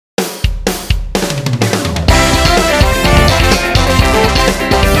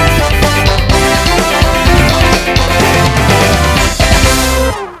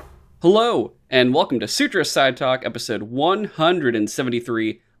Hello, and welcome to Sutra Side Talk, episode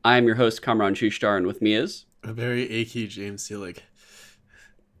 173. I am your host, Kamran Shushtar, and with me is... A very achy James Seelig.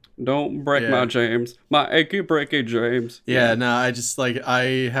 Don't break my Yeah. James. My achy breaky James. Yeah, no,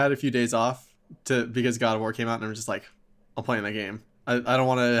 I had a few days off because God of War came out, and I'm just like, I'm playing that game. I don't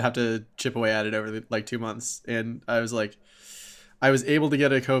want to have to chip away at it over 2 months. And I was able to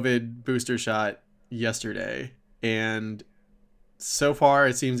get a COVID booster shot yesterday, and so far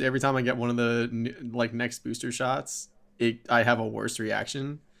it seems every time I get one of the next booster shots, I have a worse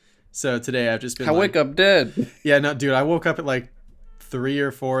reaction. So today I've just been I wake up dead. Yeah, no, dude, I woke up at 3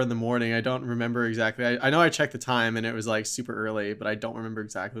 or 4 in the morning. I don't remember exactly. I know I checked the time and it was super early, but I don't remember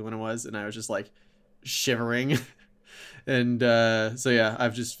exactly when it was. And I was just shivering. And so yeah,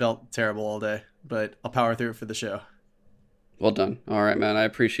 I've just felt terrible all day, but I'll power through it for the show. Well done. All right, man. I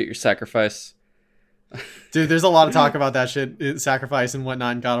appreciate your sacrifice. Dude, there's a lot of talk about that shit, sacrifice and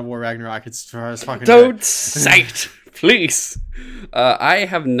whatnot in God of War Ragnarok. It's fucking Don't say it, please. I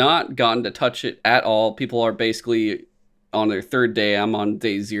have not gotten to touch it at all. People are basically on their third day. I'm on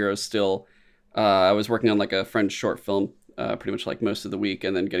day 0 still. I was working on a friend's short film pretty much most of the week,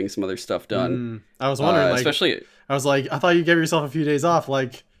 and then getting some other stuff done. I was wondering, especially... I was I thought you gave yourself a few days off.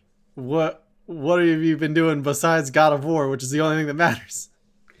 What have you been doing besides God of War, which is the only thing that matters?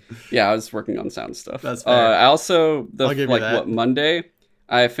 Yeah, I was working on sound stuff. That's fair. I also, I'll give you that. Monday,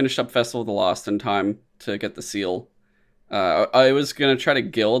 I finished up Festival of the Lost in time to get the seal. I was going to try to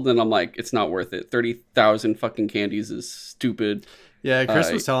guild, and I'm like, it's not worth it. 30,000 fucking candies is stupid. Yeah, Chris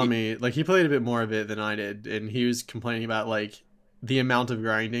was telling me, he played a bit more of it than I did, and he was complaining about, the amount of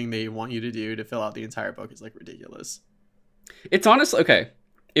grinding they want you to do to fill out the entire book is, ridiculous. It's honestly, okay,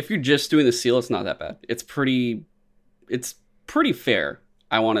 if you're just doing the seal, it's not that bad. It's pretty fair,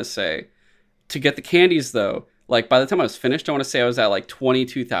 I want to say. To get the candies, though, by the time I was finished, I want to say I was at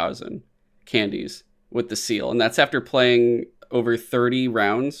 22,000 candies with the seal, and that's after playing over 30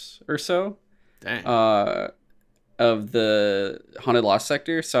 rounds or so. Dang. Of the Haunted Lost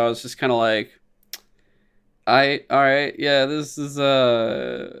Sector. So I was just kind of all right, yeah, this is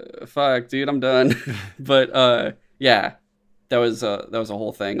fuck, dude, I'm done. But yeah, that was a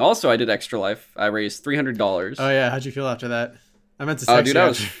whole thing. Also, I did Extra Life. I raised $300. Oh yeah, how'd you feel after that? I meant to text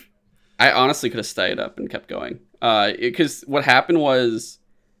dude, you. I honestly could have stayed up and kept going. Because what happened was,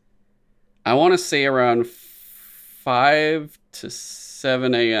 I want to say around 5 to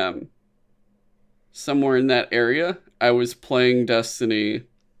 7 a.m. somewhere in that area, I was playing Destiny,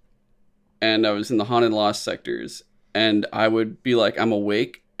 and I was in the Haunted Lost sectors, and I would be I'm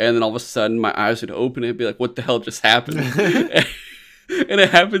awake, and then all of a sudden my eyes would open and be what the hell just happened? And it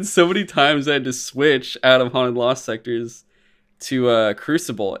happened so many times I had to switch out of Haunted Lost sectors to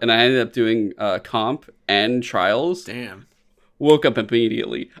Crucible, and I ended up doing comp and trials. Damn. Woke up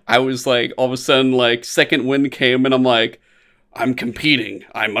immediately. I was all of a sudden, second wind came, and I'm competing.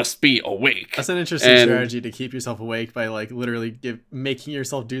 I must be awake. That's an interesting strategy to keep yourself awake by literally making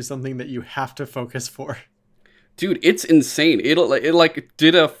yourself do something that you have to focus for. Dude, it's insane. It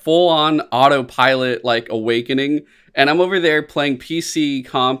did a full-on autopilot awakening, and I'm over there playing PC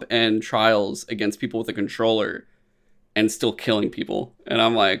comp and trials against people with a controller and still killing people. And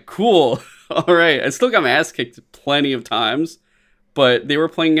I'm cool. All right. I still got my ass kicked plenty of times, but they were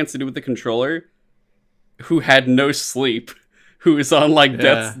playing against a dude with the controller who had no sleep, who is on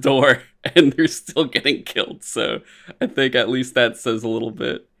death's door, and they're still getting killed. So I think at least that says a little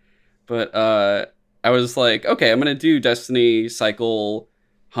bit. But I was okay, I'm gonna do Destiny, Cycle,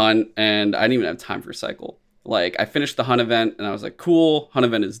 Hunt, and I didn't even have time for Cycle. I finished the Hunt event, and I was cool, Hunt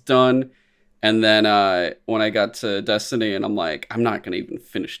event is done. And then when I got to Destiny, and I'm I'm not gonna even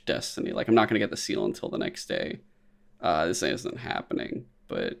finish Destiny. I'm not gonna get the seal until the next day. This isn't happening.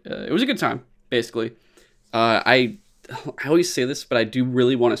 But it was a good time, basically. I always say this, but I do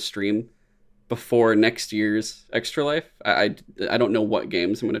really want to stream before next year's Extra Life. I don't know what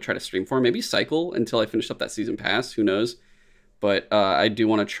games I'm going to try to stream for. Maybe Cycle until I finish up that season pass. Who knows? But I do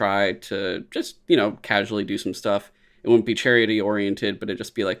want to try to just, casually do some stuff. It wouldn't be charity oriented, but it'd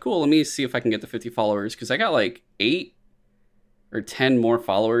just be cool, let me see if I can get to 50 followers. Because I got 8 or 10 more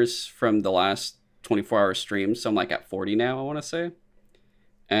followers from the last 24-hour stream. So I'm at 40 now, I want to say.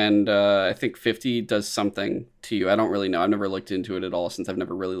 And I think 50 does something to you. I don't really know. I've never looked into it at all, since I've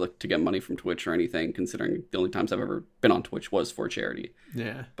never really looked to get money from Twitch or anything, considering the only times I've ever been on Twitch was for charity.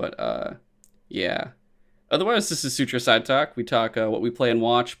 Yeah. But yeah. Otherwise, this is Sutra Side Talk. We talk what we play and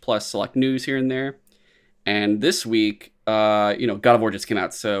watch, plus select news here and there. And this week, God of War just came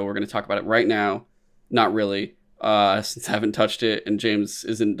out, so we're going to talk about it right now. Not really, since I haven't touched it, and James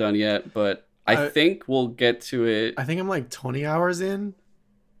isn't done yet, but I think we'll get to it. I think I'm 20 hours in.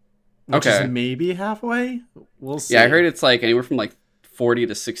 which Okay. is maybe halfway. We'll see. Yeah, I heard it's like anywhere from like 40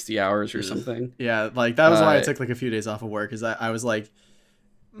 to 60 hours or something. Yeah, like that was why I Uh, took like a few days off of work, is I was like,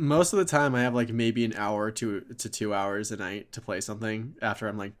 most of the time I have like maybe an hour to 2 hours a night to play something after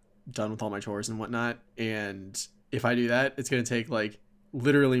I'm like done with all my chores and whatnot. And if I do that, it's gonna take like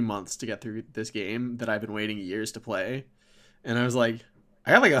literally months to get through this game that I've been waiting years to play. And I was like,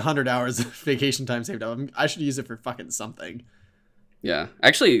 I got like 100 hours of vacation time saved up. I should use it for fucking something. Yeah.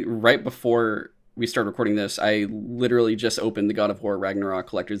 Actually, right before we started recording this, I literally just opened the God of War Ragnarok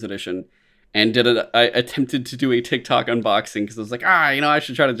Collector's Edition and I attempted to do a TikTok unboxing because I was like, I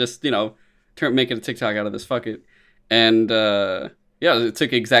should try to just, make it a TikTok out of this. Fuck it. And yeah, it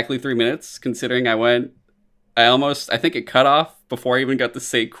took exactly 3 minutes considering I think it cut off before I even got to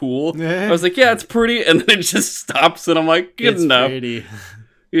say cool. I was like, yeah, it's pretty. And then it just stops and I'm like, good enough. Pretty.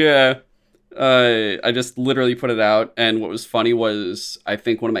 Yeah. I just literally put it out, and what was funny was I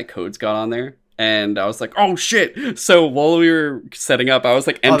think one of my codes got on there, and I was like, "Oh shit!" So while we were setting up, I was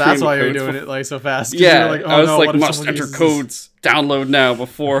like, "Oh, that's why you're doing it like so fast." Yeah, like, I was like, "Must enter codes, download now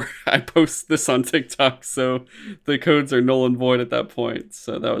before I post this on TikTok." So the codes are null and void at that point.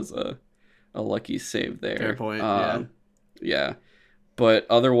 So that was a lucky save there. Fair point. Yeah, but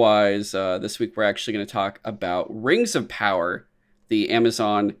otherwise, this week we're actually going to talk about Rings of Power, the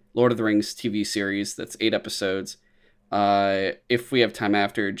Amazon Lord of the Rings TV series that's 8 episodes. If we have time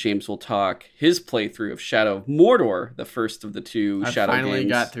after, James will talk his playthrough of Shadow of Mordor, the first of the two Shadow games. I finally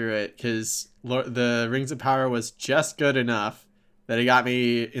got through it because the Rings of Power was just good enough that it got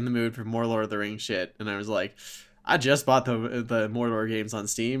me in the mood for more Lord of the Rings shit. And I was like, I just bought the Mordor games on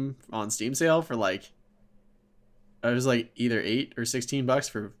Steam sale for like, it was like either $8 or $16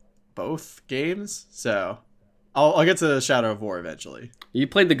 for both games. So I'll get to Shadow of War eventually. You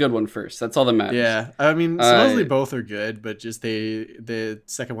played the good one first. That's all that matters. Yeah, I mean, supposedly both are good, but just the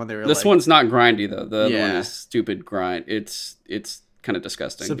second one they were. This one's not grindy though. The other one is stupid grind. It's kind of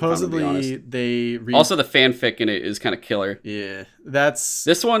disgusting. Supposedly they also the fanfic in it is kind of killer. Yeah,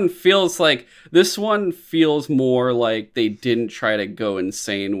 this one feels more like they didn't try to go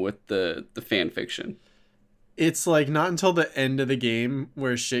insane with the fan fiction. It's like not until the end of the game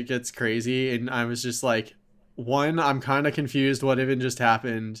where shit gets crazy, and I was just like, one, I'm kind of confused what even just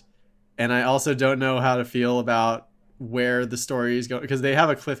happened, and I also don't know how to feel about where the story is going, because they have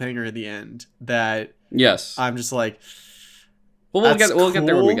a cliffhanger at the end that yes, I'm just like, well, we'll get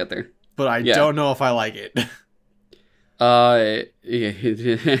there when we get there, but I don't know if I like it.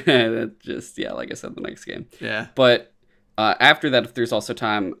 Just like I said, the next game. Yeah, but after that, if there's also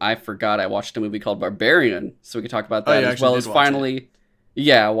time, I forgot I watched a movie called Barbarian, so we could talk about that, as well as finally.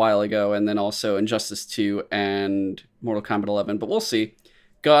 Yeah, a while ago, and then also Injustice 2 and Mortal Kombat 11, but we'll see.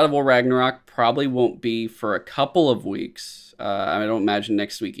 God of War Ragnarok probably won't be for a couple of weeks. I don't imagine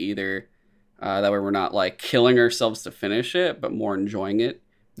next week either. That way we're not like killing ourselves to finish it, but more enjoying it.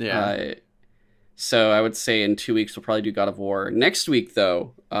 Yeah. So I would say in 2 weeks we'll probably do God of War. Next week,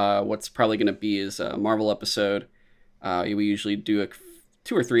 though, what's probably going to be is a Marvel episode. We usually do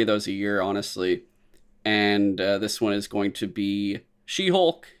 2 or 3 of those a year, honestly. And this one is going to be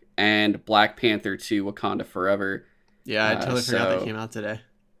She-Hulk and Black Panther 2 Wakanda Forever. Yeah, I totally forgot that came out today.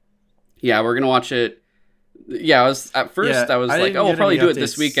 Yeah, we're going to watch it. Yeah, I was like, we'll probably do it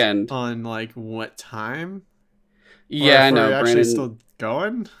this weekend. On like what time? Yeah, I know. Brandon still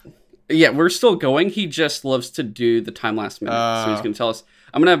going? Yeah, we're still going. He just loves to do the time last minute. So he's going to tell us.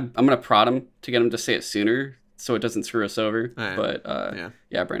 I'm gonna prod him to get him to say it sooner so it doesn't screw us over. Right. But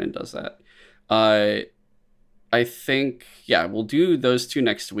yeah, Brandon does that. I think, we'll do those 2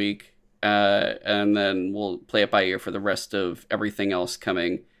 next week, and then we'll play it by ear for the rest of everything else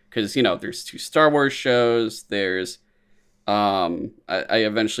coming, because, there's 2 Star Wars shows, there's, I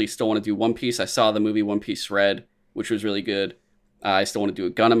eventually still want to do One Piece. I saw the movie One Piece Red, which was really good. I still want to do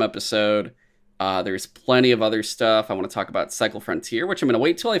a Gundam episode. There's plenty of other stuff. I want to talk about Cycle Frontier, which I'm going to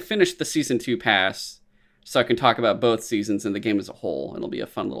wait till I finish the Season 2 pass, so I can talk about both seasons and the game as a whole. It'll be a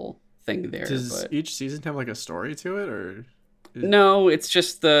fun little thing there. Does each season have like a story to it, or no? It's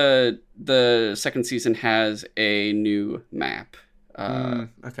just the second season has a new map.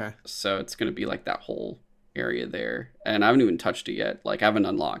 Okay. So it's gonna be like that whole area there, and I haven't even touched it yet. Like I haven't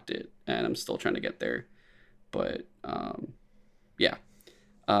unlocked it, and I'm still trying to get there. But yeah.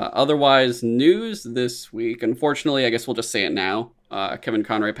 Otherwise, news this week. Unfortunately, I guess we'll just say it now. Kevin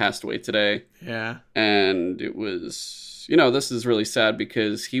Conroy passed away today. Yeah. And it was. This is really sad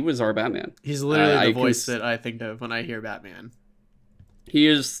because he was our Batman. He's literally the voice that I think of when I hear Batman. He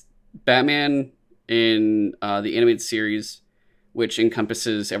is Batman in the animated series, which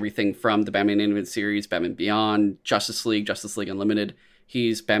encompasses everything from the Batman animated series, Batman Beyond, Justice League Unlimited.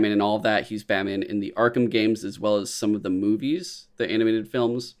 He's Batman in all of that. He's Batman in the Arkham games as well as some of the movies, the animated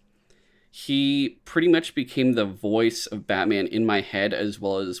films. He pretty much became the voice of Batman in my head as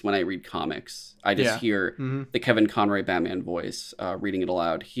well as when I read comics. I just hear the Kevin Conroy Batman voice reading it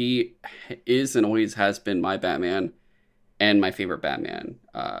aloud. He is and always has been my Batman and my favorite Batman.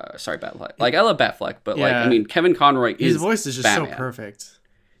 Sorry, Batfleck. Like, I love Batfleck, but like, I mean, Kevin Conroy is his voice is just Batman. So perfect.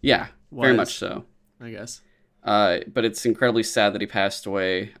 Yeah, very much so. I guess. But it's incredibly sad that he passed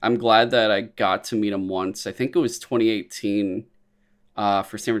away. I'm glad that I got to meet him once. I think it was 2018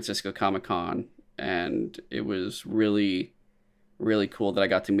 for San Francisco Comic-Con, and it was really, really cool that I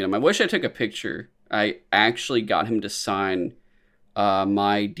got to meet him. I wish I took a picture. I actually got him to sign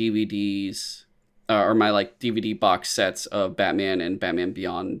my DVDs or my like DVD box sets of Batman and Batman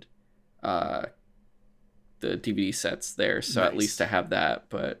Beyond, the DVD sets there. So at least I have that,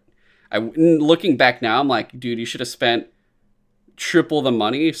 but looking back now, I'm like, dude, you should have spent triple the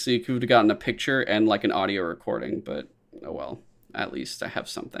money so you could have gotten a picture and like an audio recording. But oh well, at least I have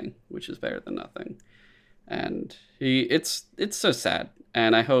something, which is better than nothing. And it's so sad.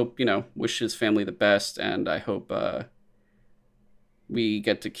 And I hope, wish his family the best. And I hope we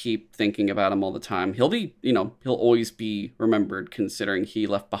get to keep thinking about him all the time. He'll be, he'll always be remembered, considering he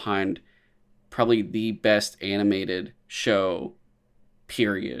left behind probably the best animated show,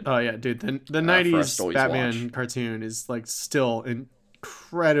 period. Oh yeah, dude, the 90s Batman cartoon is like still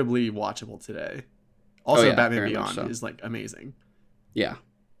incredibly watchable today. Also, Batman Beyond is like amazing. Yeah.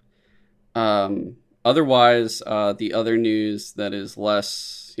 Otherwise, the other news that is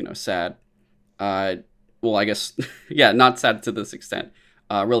less, sad. Well, I guess, yeah, not sad to this extent.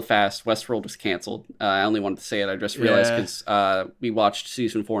 Real fast, Westworld was canceled. I only wanted to say it. I just realized because we watched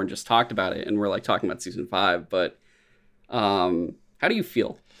season 4 and just talked about it, and we're like talking about season 5. But how do you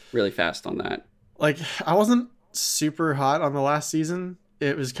feel really fast on that? Like, I wasn't super hot on the last season.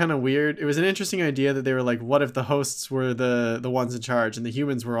 It was kind of weird. It was an interesting idea that they were like, what if the hosts were the ones in charge and the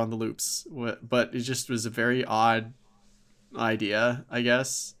humans were on the loops? But it just was a very odd idea, I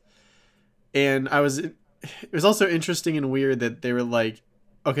guess. And it was also interesting and weird that they were like,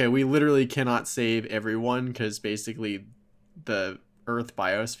 okay, we literally cannot save everyone because basically the Earth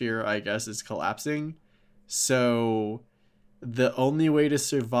biosphere, I guess, is collapsing. So the only way to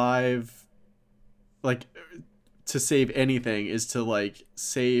survive, like, to save anything is to like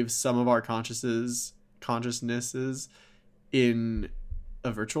save some of our consciousnesses in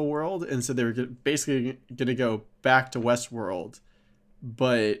a virtual world. And so they were basically going to go back to Westworld,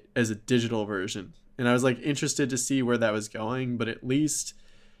 but as a digital version. And I was like interested to see where that was going, but at least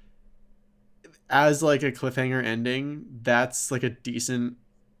as like a cliffhanger ending, that's like a decent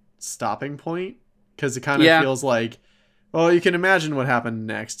stopping point, because it kind of feels like, well, you can imagine what happened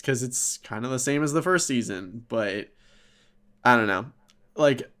next because it's kind of the same as the first season, but I don't know.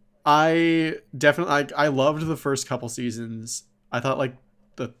 Like, I definitely, I loved the first couple seasons. I thought like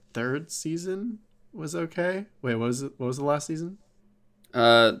the third season was okay. Wait, what was the last season?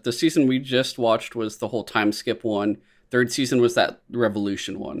 The season we just watched was the whole time skip one. Third season was that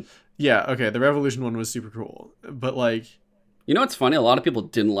Revolution one. Yeah, okay. The Revolution one was super cool, but like, it's funny. A lot of people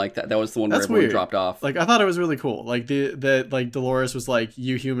didn't like that. That was the one where everyone dropped off. Like, I thought it was really cool. Like like Dolores was like,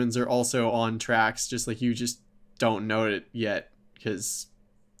 you humans are also on tracks, just like you just don't know it yet because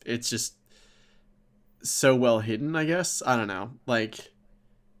it's just so well hidden, I guess. I don't know. Like,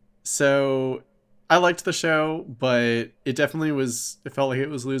 so I liked the show, but it definitely it felt like it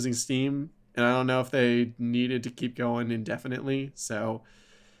was losing steam, and I don't know if they needed to keep going indefinitely. So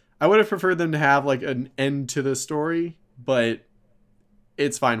I would have preferred them to have like an end to the story, but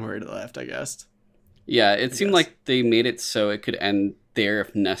it's fine where it left, I guess. Yeah, it seemed like they made it so it could end there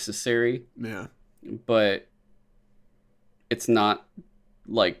if necessary. Yeah. But it's not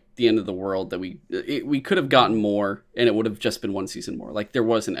like the end of the world that we could have gotten more, and it would have just been one season more. Like, there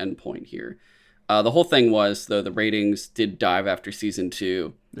was an end point here. The whole thing was, though, the ratings did dive after season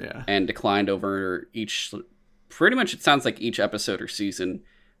 2 and declined over pretty much it sounds like each episode or season,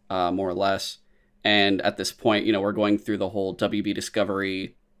 more or less. And at this point, we're going through the whole WB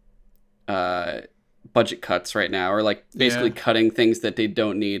Discovery budget cuts right now, or like basically cutting things that they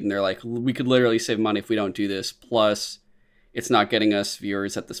don't need. And they're like, we could literally save money if we don't do this. Plus, it's not getting us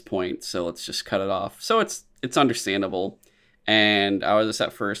viewers at this point, so let's just cut it off. So it's understandable. And I was just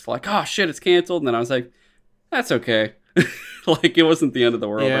at first like, oh shit, it's canceled. And then I was like, that's okay. Like, it wasn't the end of the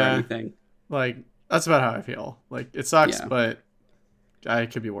world or anything. Like, that's about how I feel. Like, it sucks, but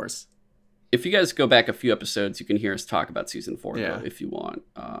it could be worse. If you guys go back a few episodes, you can hear us talk about season 4 though, if you want.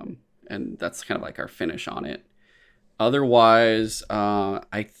 And that's kind of like our finish on it. Otherwise,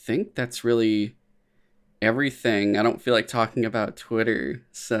 I think that's really everything. I don't feel like talking about Twitter,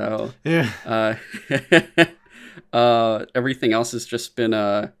 so Yeah. uh, everything else has just been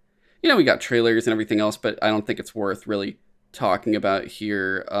we got trailers and everything else, but I don't think it's worth really talking about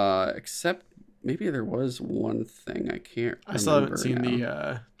here. Except maybe there was one thing I can't. I still haven't seen now.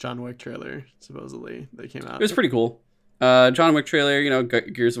 the John Wick trailer. Supposedly that came out. It was pretty cool. John Wick trailer,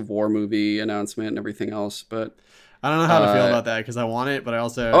 Gears of War movie announcement and everything else, but I don't know how to feel about that because I want it, but I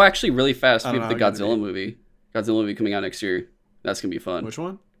also. Oh, actually, really fast. We I don't have the know how good Godzilla movie. Godzilla movie coming out next year. That's gonna be fun. Which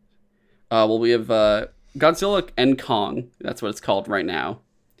one? Well, we have Godzilla and Kong. That's what it's called right now.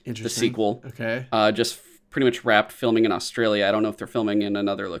 Interesting. The sequel. Okay. Just pretty much wrapped filming in Australia. I don't know if they're filming in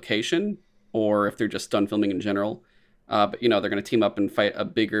another location or if they're just done filming in general. But they're gonna team up and fight a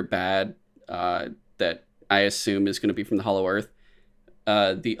bigger bad that I assume is gonna be from the Hollow Earth.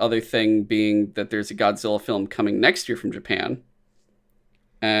 The other thing being that there's a Godzilla film coming next year from Japan.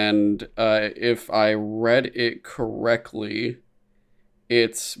 And if I read it correctly,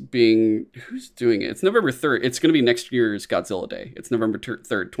 it's being... Who's doing it? It's November 3rd. It's going to be next year's Godzilla Day. It's November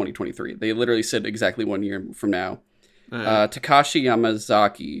 3rd, 2023. They literally said exactly 1 year from now. Takashi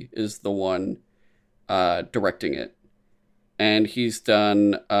Yamazaki is the one directing it. And he's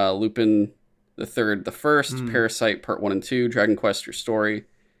done Lupin the Third, the First, Parasite Part 1 and 2, Dragon Quest Your Story.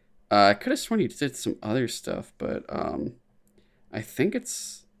 I could have sworn he did some other stuff, but I think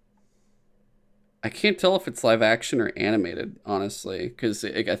it's... I can't tell if it's live action or animated, honestly, because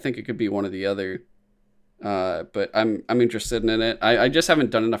I think it could be one or the other. But I'm interested in it. I just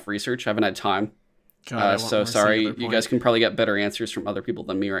haven't done enough research. I haven't had time. So sorry, you guys can probably get better answers from other people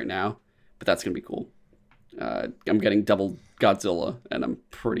than me right now, but that's going to be cool. I'm getting double Godzilla, and I'm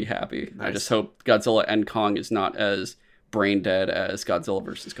pretty happy. Nice. I just hope Godzilla and Kong is not as brain dead as Godzilla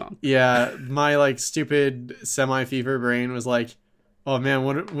versus Kong. Yeah, my stupid semi-fever brain was like, oh man,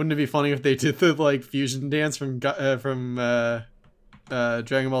 wouldn't it be funny if they did the fusion dance from Dragon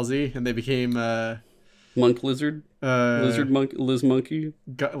Ball Z and they became Monk Lizard, Lizard Monk, Liz Monkey,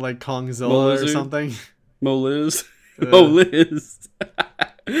 like Kongzilla or something. Mo Liz, Mo Liz.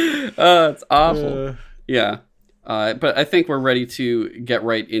 It's awful. Yeah, but I think we're ready to get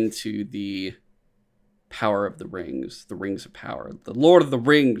right into the power of the rings of power, the Lord of the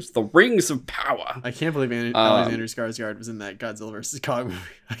Rings, the Rings of Power. I can't believe Alexander Skarsgård was in that Godzilla vs. Kong movie.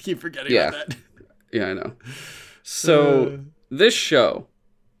 I keep forgetting about that. Yeah, I know. So this show,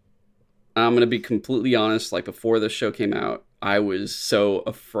 I'm gonna be completely honest. Before this show came out, I was so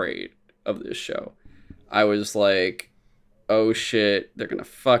afraid of this show. I was like, oh shit, they're gonna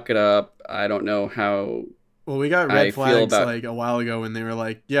fuck it up. I don't know how. Well, we got red flags a while ago when they were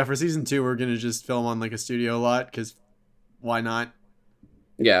like, yeah, for season 2 we're gonna just film on a studio lot because why not?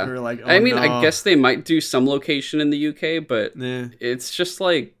 Yeah, we were like, I mean, no. I guess they might do some location in the UK, but it's just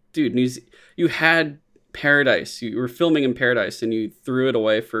dude, you had Paradise. You were filming in Paradise and you threw it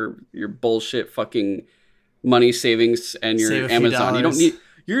away for your bullshit fucking money savings and your Amazon. You don't need.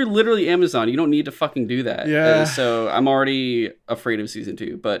 You're literally Amazon. You don't need to fucking do that. Yeah. So I'm already afraid of season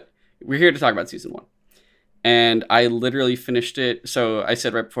 2, but we're here to talk about season 1. And I literally finished it. So I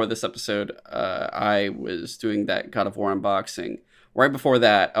said right before this episode, I was doing that God of War unboxing. Right before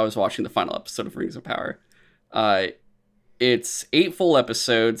that, I was watching the final episode of Rings of Power. It's 8 full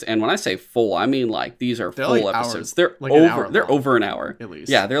episodes, and when I say full, I mean these are full episodes. They're over an hour at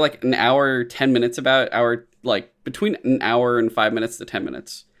least. Yeah, they're an hour 10 minutes, between an hour and 5 minutes to 10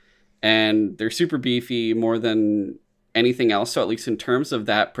 minutes, and they're super beefy more than anything else. So at least in terms of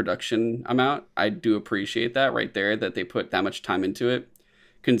that production amount, I do appreciate that right there, that they put that much time into it,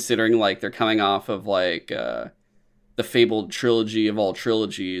 considering they're coming off of the fabled trilogy of all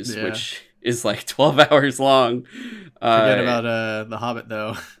trilogies, which is 12 hours long. Forget about The Hobbit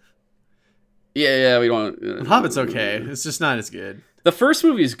though. Yeah, we don't. The Hobbit's okay. It's just not as good. The first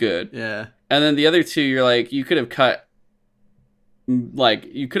movie's good. Yeah. And then the other two, you're you could have cut.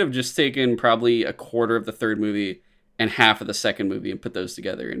 You could have just taken probably a quarter of the third movie and half of the second movie and put those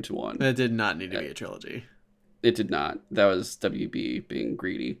together into one. It did not need to be a trilogy. It did not. That was WB being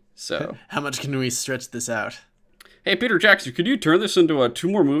greedy. So how much can we stretch this out? Hey, Peter Jackson, could you turn this into 2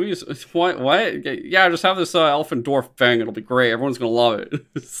 more movies? Why? Yeah, just have this elephant dwarf thing. It'll be great. Everyone's gonna love it.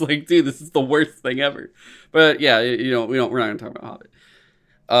 It's dude, this is the worst thing ever. But yeah, we're not gonna talk about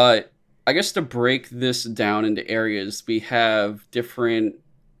Hobbit. I guess to break this down into areas, we have different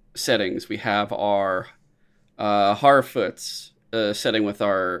settings. We have our Harfoots setting with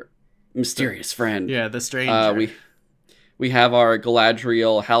our mysterious friend. Yeah, the stranger. We have our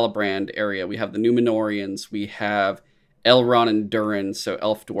Galadriel Halbrand area. We have the Númenóreans. We have Elrond and Durin, so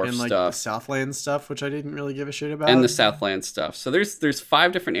elf dwarf and stuff. The Southland stuff, which I didn't really give a shit about. And the Southland stuff. So there's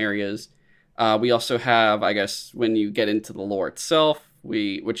 5 different areas. We also have, I guess, when you get into the lore itself,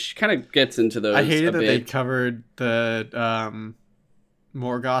 which kind of gets into those. I hated a that bit. they covered the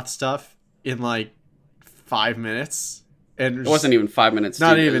Morgoth stuff in like 5 minutes, and It wasn't even 5 minutes.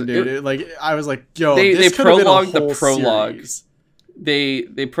 not dude. even, dude. Like I was like, yo, They this could have been a prologued the whole prologue. series. They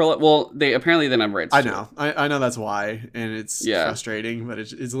apparently they never read. I know, I know that's why, and it's Yeah. frustrating, but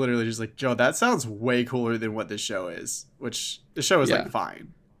it's literally just like, Joe, that sounds way cooler than what this show is. Which the show is Yeah. like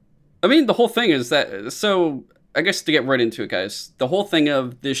fine. I mean, the whole thing is that. So I guess to get right into it, guys, the whole thing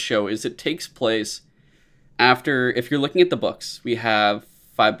of this show is it takes place after. If you're looking at the books, we have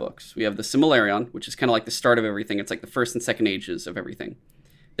 5 books. We have the Silmarillion, which is kind of like the start of everything. It's like the first and second ages of everything.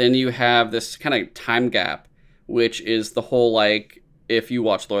 Then you have this kind of time gap, which is the whole like. If you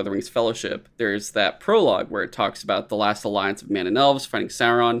watch Lord of the Rings Fellowship, there's that prologue where it talks about the last alliance of man and elves fighting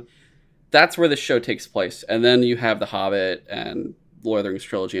Sauron. That's where the show takes place. And then you have The Hobbit and Lord of the Rings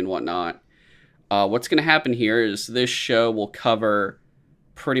trilogy and whatnot. What's going to happen here is this show will cover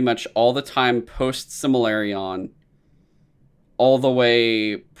pretty much all the time post Silmarillion, all the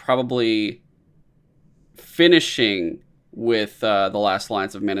way probably finishing with the last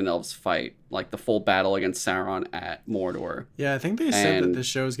alliance of man and elves fight, like the full battle against Sauron at Mordor. Yeah, I think they said that And- this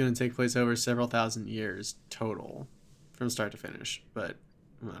show is going to take place over several thousand years total, from start to finish. But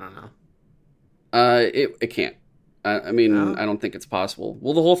I don't know. It can't. I mean, No? I don't think it's possible.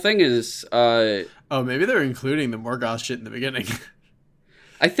 Well, the whole thing is, Oh, maybe they're including the Morgoth shit in the beginning.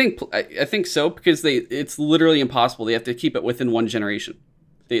 I think so, because it's literally impossible. They have to keep it within one generation.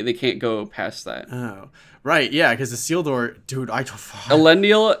 They can't go past that. Oh, right, yeah, because the Isildur, dude,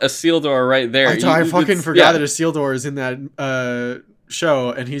 Elendil, Isildur, right there. I fucking It's- forgot yeah. that Isildur is in that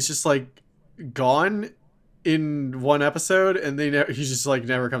show, and he's just like gone in one episode, and he just like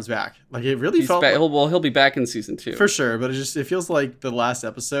never comes back. Like it really He's felt back, like- he'll be back in season 2 for sure, but it feels like the last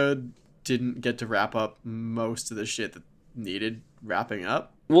episode didn't get to wrap up most of the shit that needed wrapping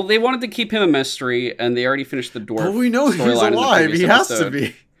up. Well, they wanted to keep him a mystery, and they already finished the dwarf. But we know he's storyline in the alive. previous He has to episode.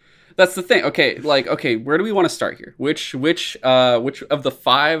 be. That's the thing. Okay, where do we want to start here? Which of the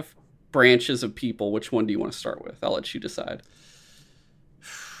 5 branches of people, which one do you want to start with? I'll let you decide.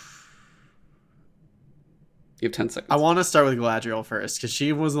 You have 10 seconds. I want to start with Galadriel first because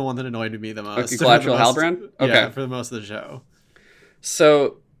she was the one that annoyed me the most. Okay, for Galadriel the most- Halbrand? Yeah, Okay. for the most of the show.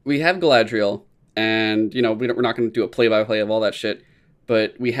 So we have Galadriel, and we're not going to do a play-by-play of all that shit,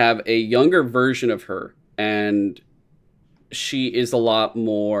 but we have a younger version of her, and she is a lot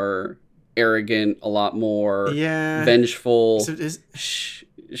more arrogant, a lot more Yeah. vengeful. So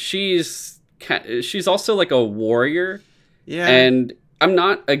She's also like a warrior, yeah. and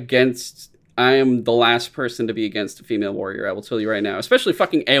I am the last person to be against a female warrior. I will tell you right now, especially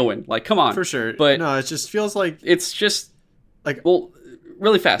fucking Eowyn. Like, come on, for sure. but- no, it just feels like it's just Like- well,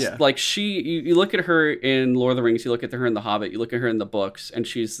 really fast. Yeah. Like you look at her in Lord of the Rings, you look at her in The Hobbit, you look at her in the books, and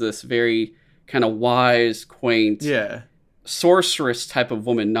she's this very kind of wise, quaint, yeah. sorceress type of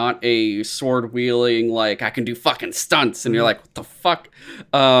woman, not a sword wielding like I can do fucking stunts, and you're like, what the fuck?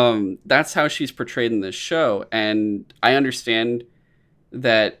 That's how she's portrayed in this show, and I understand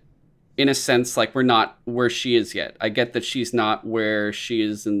that in a sense, like we're not where she is yet. I get that she's not where she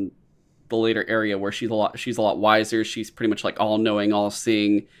is in the later area, where she's a lot wiser. She's pretty much like all knowing, all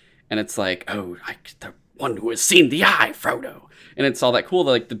seeing, and it's like, oh, like the one who has seen the eye, Frodo. And it's all that cool,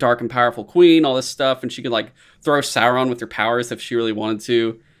 like the dark and powerful queen, all this stuff, and she could like throw Sauron with her powers if she really wanted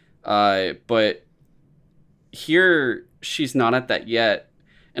to. But here, she's not at that yet.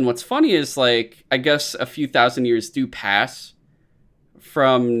 And what's funny is, like, I guess a few thousand years do pass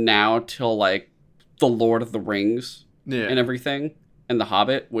from now till like the Lord of the Rings Yeah. and everything, and the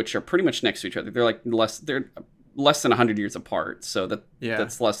Hobbit, which are pretty much next to each other. They're less than 100 years apart, so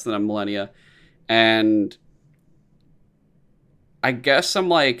that's less than a millennia. And I guess I'm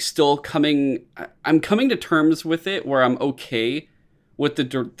like still coming to terms with it, where I'm okay with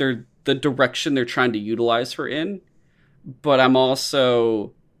the direction they're trying to utilize her in, but I'm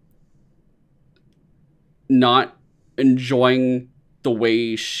also not enjoying the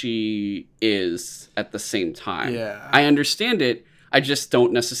way she is at the same time. Yeah. I understand it, I just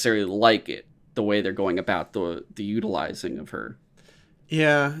don't necessarily like it, the way they're going about the utilizing of her.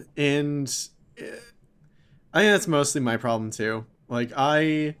 Yeah, and I think that's mostly my problem too. Like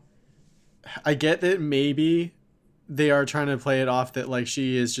I get that maybe they are trying to play it off that like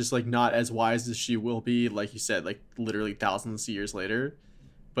she is just like not as wise as she will be, like you said, like literally thousands of years later.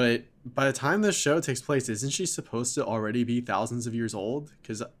 But by the time this show takes place, isn't she supposed to already be thousands of years old?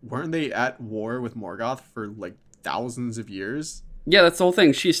 Because weren't they at war with Morgoth for like thousands of years? Yeah, that's the whole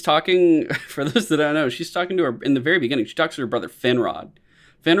thing. She's talking, for those that don't know, she's talking to her, in the very beginning, she talks to her brother Finrod.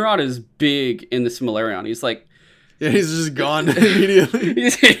 Finrod is big in the Silmarillion. He's like, Yeah, he's just gone immediately.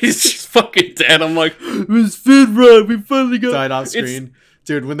 he's just fucking dead. I'm like, it's Finrod. We finally got Died off screen.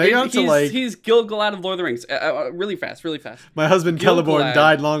 Dude, when they got to like... He's Gil-galad of Lord of the Rings. Really fast. My husband Celeborn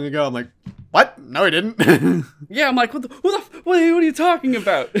died long ago. I'm like, what? No, he didn't. Yeah, I'm like, what are you talking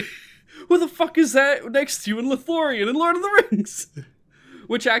about? Who the fuck is that next to you in Lothlorien in Lord of the Rings?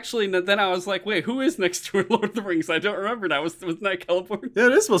 Which actually, then I was like, wait, who is next to her in Lord of the Rings? I don't remember now. Wasn't that Celeborn? Yeah,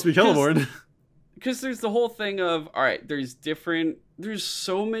 it is supposed to be Celeborn. Because there's the whole thing of, all right, there's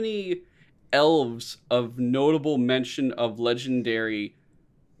so many elves of notable mention of legendary,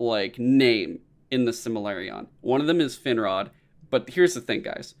 like, name in the Silmarillion. One of them is Finrod, but here's the thing,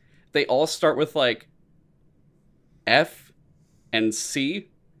 guys. They all start with, like, F and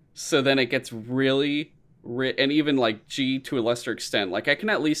C, so then it gets really... and even, like, G to a lesser extent. Like, I can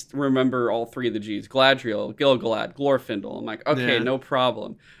at least remember all three of the Gs. Gladriel, Gil-galad, Glorfindel. I'm like, okay, no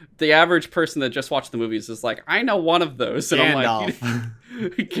problem. The average person that just watched the movies is like, I know one of those. And Gandalf. I'm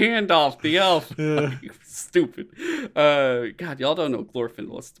like, Gandalf, the elf. Yeah. Stupid. God, y'all don't know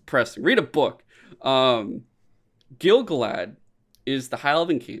Glorfindel. It's depressing. Read a book. Gil-galad is the High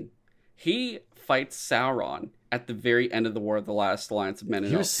Elven King. He fights Sauron at the very end of the War of the Last Alliance of Men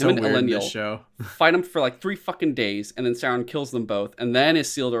and He Elves. was so weird in this show. Fight him for like 3 fucking days, and then Sauron kills them both, and then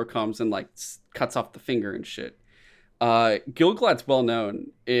Isildur comes and like cuts off the finger and shit. Gil-galad's well known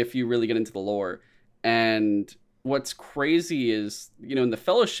if you really get into the lore, and what's crazy is, you know, in the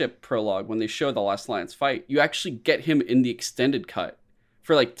Fellowship prologue, when they show the Last Alliance fight, you actually get him in the extended cut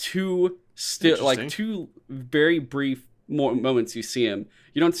for like two very brief moments. You see him.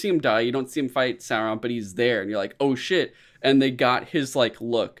 You don't see him die. You don't see him fight Sauron, but he's there, and you're like, oh shit. And they got his like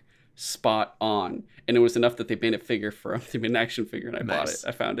look spot on, and it was enough that they made a figure for him. They made an action figure, and I bought it.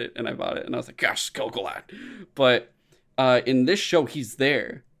 I found it, and I bought it, and I was like, gosh, Gil-galad. But in this show, he's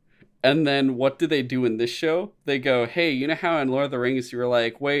there. And then what do they do in this show? They go, hey, you know how in Lord of the Rings you were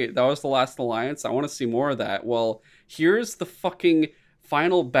like, wait, that was the Last Alliance? I want to see more of that. Well, here's the fucking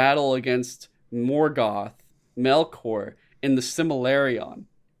final battle against Morgoth, Melkor, in the Silmarillion.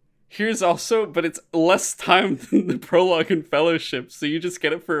 Here's also, but it's less time than the prologue and Fellowship, so you just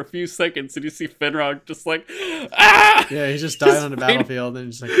get it for a few seconds, and you see Finrod just like, ah! Yeah, he just died on the battlefield,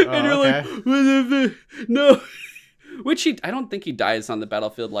 and just like, oh, and you're okay. like, no. Which I don't think he dies on the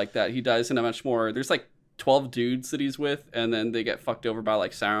battlefield like that. He dies in a much more, there's like 12 dudes that he's with, and then they get fucked over by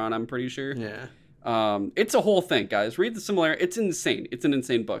like Sauron, I'm pretty sure. Yeah. It's a whole thing, guys. Read the Silmarillion. It's insane. It's an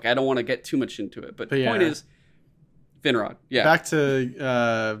insane book. I don't want to get too much into it, but the point is, Finrod. Yeah. Back to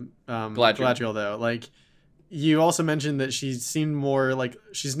Galadriel, though. Like, you also mentioned that she seemed more like,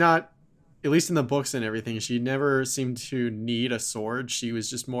 she's not, at least in the books and everything, she never seemed to need a sword. She was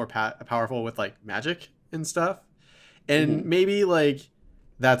just more powerful with like magic and stuff. And maybe like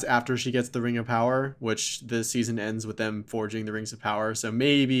that's after she gets the Ring of Power, which the season ends with them forging the Rings of Power. So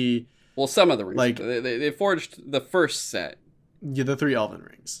maybe, well, some of the rings, like they forged the first set. Yeah, the 3 Elven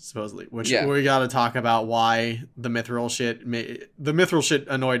rings, supposedly. Which we got to talk about why the mithril shit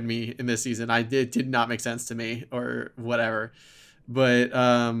annoyed me in this season. It did not make sense to me or whatever. But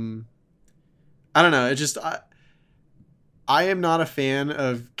I don't know. It just I am not a fan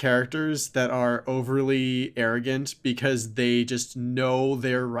of characters that are overly arrogant because they just know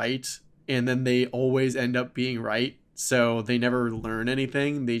they're right, and then they always end up being right. So they never learn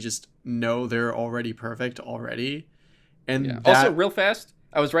anything. They just know they're already perfect already. And also, real fast,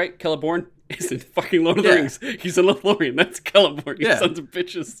 I was right. Celeborn is in fucking Lord of the Rings. He's in Lothlorien. That's Celeborn. You sons of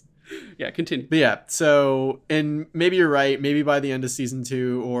bitches. Yeah, continue. But yeah, so, and maybe you're right. Maybe by the end of season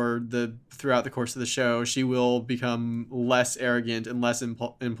 2 or throughout the course of the show, she will become less arrogant and less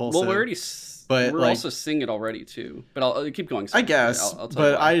impulsive. Well, we're like, also seeing it already too. But I'll keep going. I guess. I'll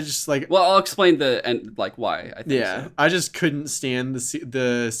but I just like. Well, I'll explain why. I think so. I just couldn't stand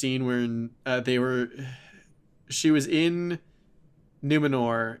the scene where she was in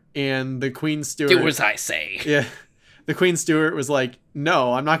Numenor and the Queen Steward. Do as I say. Yeah. The Queen Steward was like,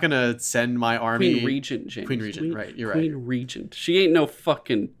 no, I'm not going to send my army. Queen Regent, James. Queen Regent, right. You're right. Queen Regent. She ain't no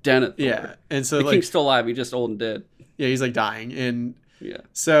fucking Denethor. Yeah. And so the king's still alive. He's just old and dead. Yeah, he's like dying. And yeah.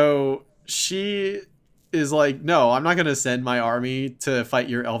 So she is like, no, I'm not going to send my army to fight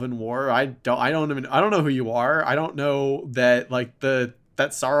your elven war. I don't know who you are. I don't know that like that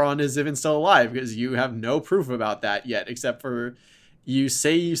Sauron is even still alive because you have no proof about that yet, except for you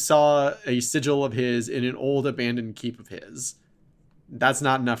say you saw a sigil of his in an old abandoned keep of his. That's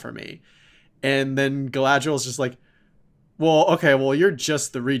not enough for me. And then Galadriel's just like, well, okay, well, you're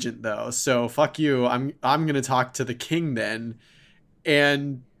just the regent though, so fuck you. I'm gonna talk to the king then.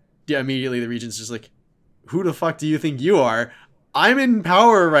 And yeah, immediately the regent's just like, who the fuck do you think you are? I'm in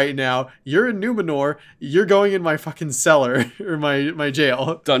power right now. You're in Numenor. You're going in my fucking cellar or my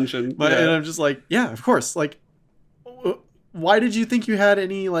jail. Dungeon. And Yeah. I'm just like, yeah, of course. Like, why did you think you had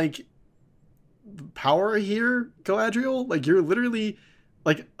any like power here, Galadriel? Like, you're literally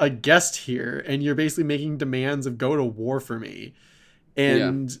like a guest here, and you're basically making demands of go to war for me.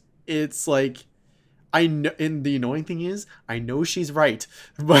 And it's like, I know, and the annoying thing is, I know she's right,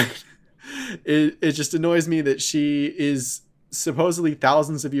 but it just annoys me that she is supposedly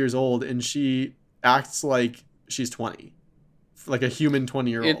thousands of years old and she acts like she's 20, like a human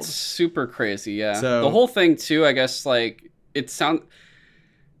 20-year-old. It's super crazy. Yeah. So the whole thing too, I guess, like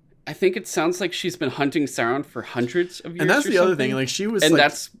I think it sounds like she's been hunting Sauron for hundreds of years. And that's or the other something. thing. Like, she was, and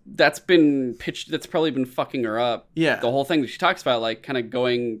like, that's been pitched. That's probably been fucking her up. Yeah. The whole thing that she talks about, like, kind of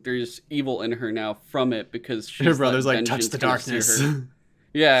going, there's evil in her now from it because she's her brother's let like, touch vengeance the consume darkness. her.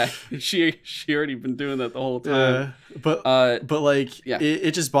 Yeah, she already been doing that the whole time. But like,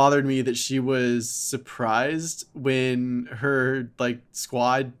 it just bothered me that she was surprised when her like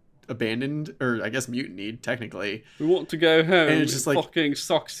squad abandoned, or I guess mutinied technically. We want to go home. And it's just like, fucking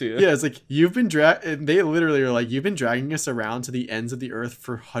sucks here. Yeah, it's like, you've been they literally are like, you've been dragging us around to the ends of the earth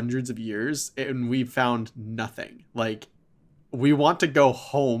for hundreds of years and we've found nothing. Like, we want to go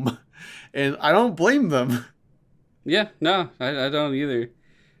home, and I don't blame them. Yeah, no, I don't either.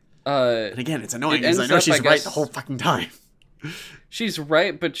 And again, it's annoying because I know up, she's I right guess, the whole fucking time. She's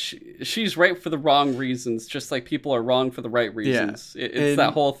right, but she's right for the wrong reasons, just like people are wrong for the right reasons. Yeah. It's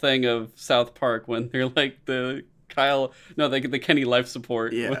that whole thing of South Park when they're like the Kenny life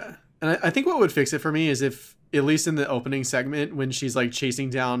support. Yeah. And I think what would fix it for me is if, at least in the opening segment, when she's like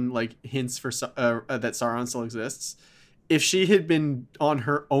chasing down like hints for that Sauron still exists, if she had been on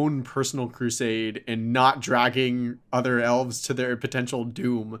her own personal crusade and not dragging other elves to their potential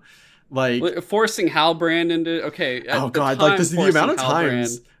doom, like forcing Halbrand into oh god, like the amount of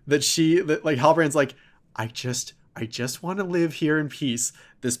times that like Halbrand's like, I just want to live here in peace.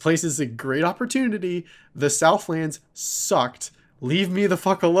 This place is a great opportunity. The Southlands sucked. Leave me the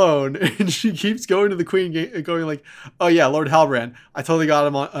fuck alone. And she keeps going to the queen, going like, oh yeah, Lord Halbrand, I totally got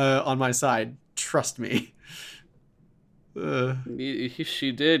him on my side. Trust me.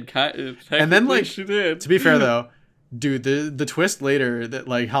 She did, and then like, she did. To be fair though, dude, the twist later that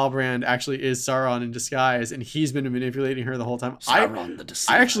like Halbrand actually is Sauron in disguise and he's been manipulating her the whole time. Sauron the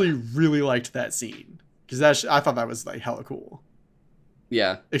Deceiver. I actually really liked that scene because I thought that was like hella cool.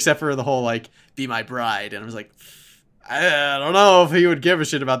 Yeah. Except for the whole like, be my bride, and I was like, I don't know if he would give a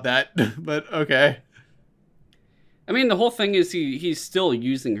shit about that, but okay. I mean, the whole thing is he's still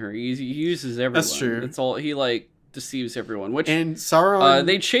using her. He uses everyone. That's true. It's all he like deceives everyone. Which, and Sauron,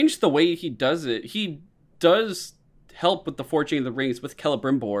 they changed the way he does it. He does help with the forging of the rings with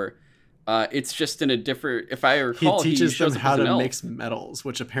Celebrimbor. It's just in a different. If I recall, he teaches them how to elf. mix metals,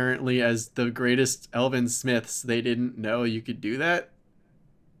 which apparently, as the greatest elven smiths, they didn't know you could do that.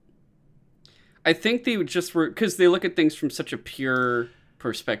 I think they just were because they look at things from such a pure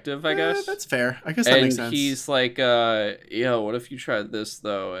perspective, I guess. That's fair. I guess that makes sense. And he's like, what if you tried this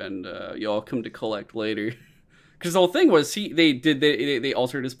though, and y'all come to collect later? Because the whole thing was they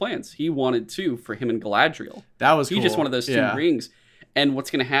altered his plans. He wanted two for him and Galadriel. That was he cool. just wanted those two rings. And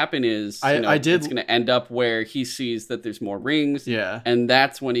what's going to happen is it's going to end up where he sees that there's more rings. Yeah. And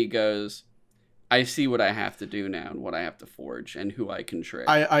that's when he goes, I see what I have to do now and what I have to forge and who I can trick.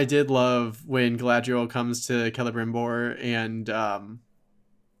 I did love when Galadriel comes to Celebrimbor and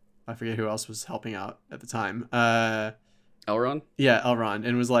I forget who else was helping out at the time. Elrond? Yeah, Elrond.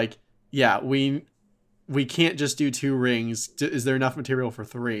 And was like, yeah, we can't just do 2 rings. Is there enough material for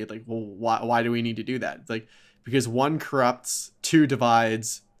 3? Like, well, why do we need to do that? It's like, because 1 corrupts, 2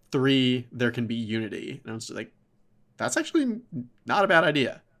 divides, 3 there can be unity. And I was just like, that's actually not a bad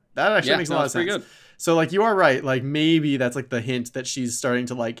idea. That actually makes a lot of sense. Good. So like, you are right. Like, maybe that's like the hint that she's starting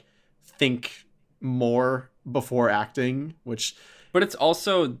to like think more before acting, which. But it's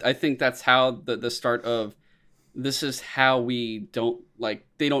also, I think that's how the start of, this is how we don't like,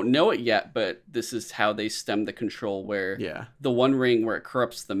 they don't know it yet, but this is how they stem the control where the 1 ring where it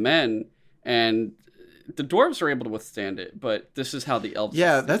corrupts the men, and the dwarves are able to withstand it, but this is how the elves.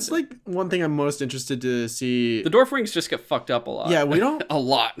 Yeah, that's like one thing I'm most interested to see. The dwarf rings just get fucked up a lot. Yeah, we don't a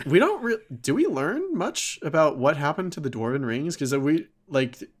lot. We don't do we learn much about what happened to the dwarven rings? Because we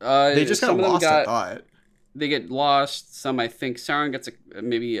like they just got lost. I thought they get lost. Some, I think Sauron gets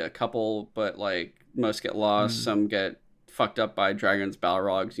maybe a couple, but like most get lost. Some get fucked up by dragons,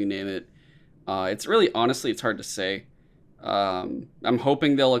 balrogs, you name it. It's really, honestly, it's hard to say. I'm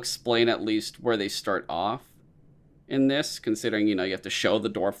hoping they'll explain at least where they start off in this, considering, you have to show the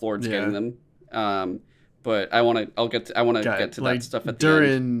dwarf lords getting them. but I want to get to like, that stuff at the end.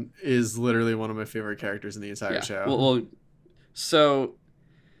 Durin is literally one of my favorite characters in the entire show. Well, so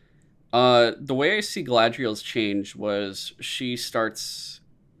the way I see Galadriel's change was she starts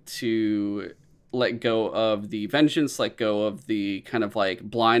to let go of the vengeance, let go of the kind of like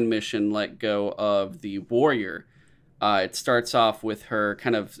blind mission, let go of the warrior. It starts off with her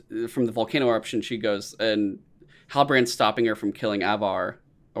kind of from the volcano eruption. She goes and Halbrand's stopping her from killing Avar,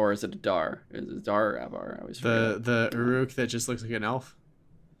 or is it Adar? Is it Adar or Avar? I always forget. The Uruk that just looks like an elf.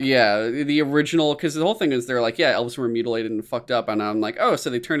 Yeah, the original, because the whole thing is they're like, yeah, elves were mutilated and fucked up, and I'm like, oh,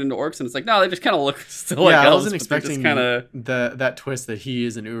 so they turned into orcs, and it's like, no, they just kind of look still like elves. I wasn't expecting kinda... that twist that he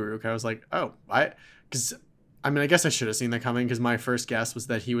is an Uruk. I was like, oh, I guess I should have seen that coming, because my first guess was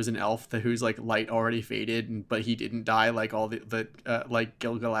that he was an elf whose like light already faded, but he didn't die like all the like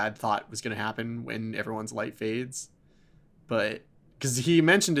Gil-galad thought was gonna happen when everyone's light fades, but because he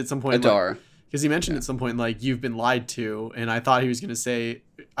mentioned at some point Adar. Because he mentioned at some point, like, you've been lied to, and I thought he was going to say,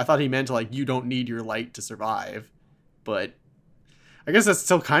 I thought he meant, like, you don't need your light to survive, but I guess that's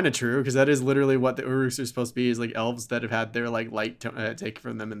still kind of true, because that is literally what the Uruks are supposed to be, is, like, elves that have had their, like, light taken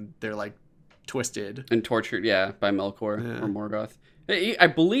from them, and they're, like, twisted. And tortured, by Melkor or Morgoth. I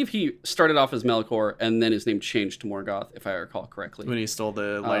believe he started off as Melkor, and then his name changed to Morgoth, if I recall correctly. When he stole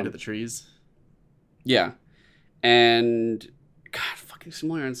the light of the trees. Yeah. And... God, fucking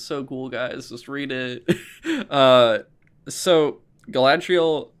Silmarillion's so cool, guys. Just read it. So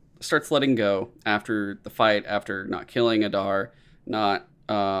Galadriel starts letting go after the fight, after not killing Adar, not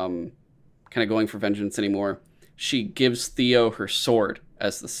kind of going for vengeance anymore. She gives Theo her sword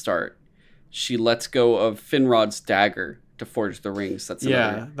as the start. She lets go of Finrod's dagger to forge the rings. That's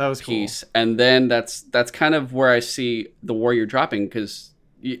another that was piece. Cool. And then that's kind of where I see the warrior dropping, because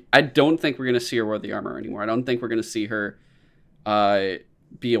I don't think we're going to see her wear the armor anymore. I don't think we're going to see her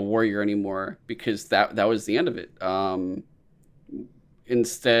be a warrior anymore, because that was the end of it.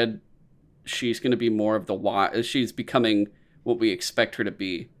 Instead, she's going to be more of she's becoming what we expect her to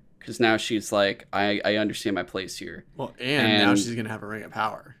be, because now she's like, I understand my place here. Well, and now she's going to have a ring of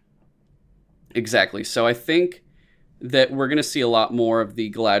power. Exactly. So I think that we're going to see a lot more of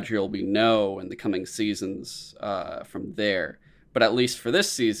the Galadriel we know in the coming seasons from there. But at least for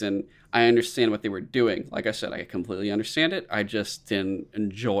this season, I understand what they were doing. Like I said, I completely understand it. I just didn't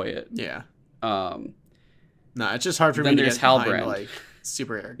enjoy it. Yeah. No, it's just hard for me to get behind, like,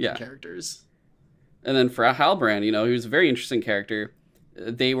 super arrogant characters. And then for Halbrand, he was a very interesting character.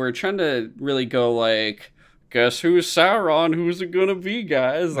 They were trying to really go like, guess who's Sauron? Who's it gonna be,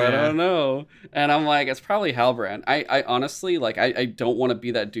 guys? I don't know. And I'm like, it's probably Halbrand. I honestly, like, I don't want to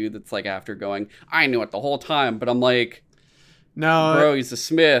be that dude that's like after going, I knew it the whole time. But I'm like... No, bro, he's a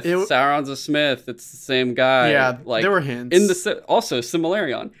smith. Sauron's a smith. It's the same guy. Yeah, like, there were hints. Also,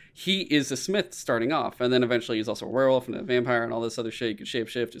 Silmarillion, he is a smith starting off, and then eventually he's also a werewolf and a vampire and all this other shit. He can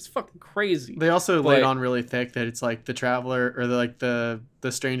shapeshift. It's fucking crazy. They also laid on really thick that it's like the traveler, or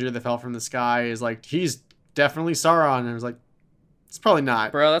the stranger that fell from the sky is like, he's definitely Sauron, and I was like, it's probably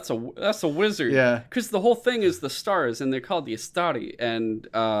not, bro. That's a wizard. Yeah, because the whole thing is the stars, and they're called the Astari, and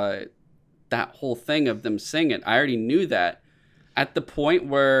that whole thing of them saying it, I already knew that. At the point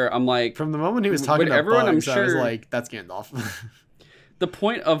where I'm like... From the moment he was talking about everyone, bugs, I was like, that's Gandalf. The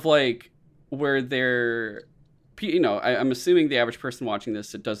point of, like, where they're... I'm assuming the average person watching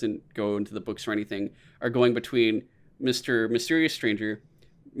this that doesn't go into the books or anything are going between Mr. Mysterious Stranger,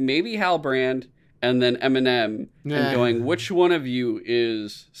 maybe Halbrand, and then Eminem, and going, which one of you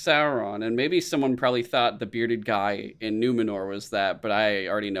is Sauron? And maybe someone probably thought the bearded guy in Numenor was that, but I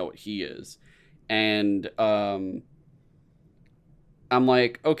already know what he is. And... I'm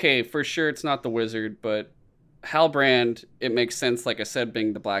like, okay, for sure it's not the wizard, but Halbrand, it makes sense, like I said,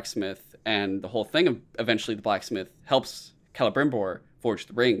 being the blacksmith, and the whole thing of eventually the blacksmith helps Celebrimbor forge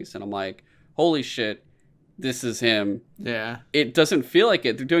the rings, and I'm like, holy shit, this is him. Yeah. It doesn't feel like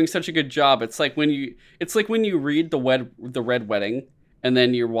it. They're doing such a good job. It's like when you read the Red Wedding, and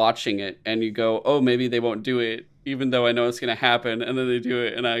then you're watching it, and you go, oh, maybe they won't do it, even though I know it's going to happen, and then they do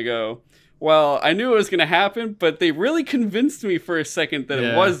it, and I go... Well, I knew it was going to happen, but they really convinced me for a second that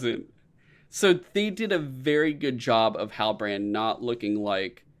it wasn't. So they did a very good job of Halbrand not looking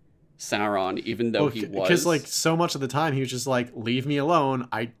like Sauron, even though he was. Because, like, so much of the time he was just like, leave me alone.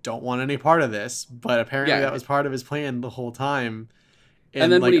 I don't want any part of this. But apparently that was part of his plan the whole time.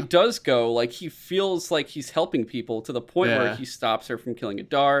 And then like, when he does go, like, he feels like he's helping people to the point where he stops her from killing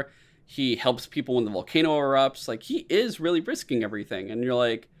Adar. He helps people when the volcano erupts. Like, he is really risking everything. And you're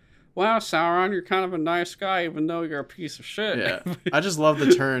like... Wow, Sauron, you're kind of a nice guy, even though you're a piece of shit. Yeah, I just love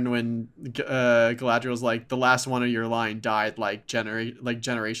the turn when Galadriel's like, the last one of your line died like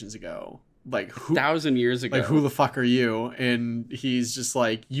generations ago, like who 1,000 years ago. like who the fuck are you? And he's just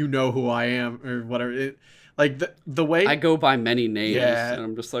like, you know who I am or whatever. Like the way I go by many names, Yeah. and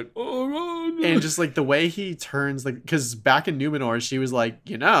I'm just like, oh god. and just like the way he turns, like, because back in Numenor she was like,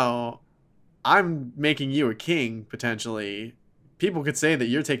 I'm making you a king potentially. People could say that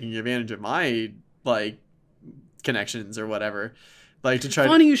you're taking advantage of my like connections or whatever, like to try.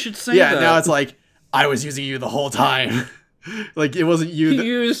 Funny you should say Yeah, that. now it's like I was using you the whole time. Like it wasn't you. He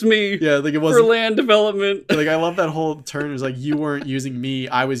used me. Yeah, like it for wasn't. land development. Like I love that whole turn. It was like you weren't using me,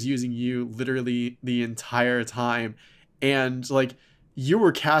 I was using you literally the entire time, and like you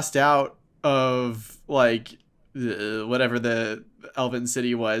were cast out of like whatever the Elven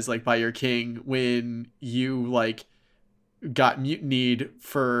city was, like by your king when you like got mutinied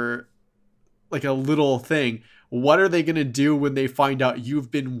for like a little thing. What are they gonna do when they find out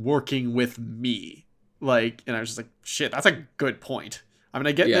you've been working with me? Like, and I was just like, shit, that's a good point. I mean,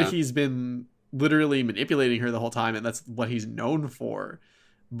 I get Yeah. that he's been literally manipulating her the whole time, and that's what he's known for.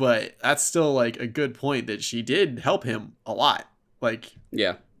 But that's still like a good point that she did help him a lot. Like,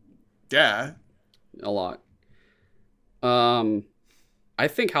 Yeah, yeah, a lot. I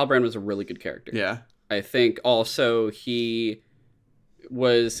think Halbrand was a really good character. yeah, I think also he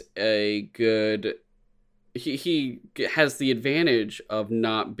was a good. He has the advantage of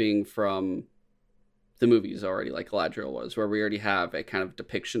not being from the movies already, like Galadriel was, where we already have a kind of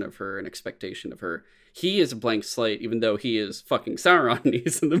depiction of her, an expectation of her. He is a blank slate, even though he is fucking Sauron.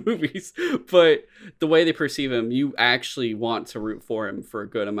 He's in the movies, but the way they perceive him, you actually want to root for him for a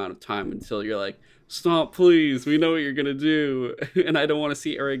good amount of time until you're like, stop, please. We know what you're gonna do, and I don't want to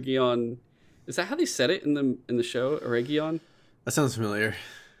see Eregion. Is that how they said it in the show, Eregion? that sounds familiar.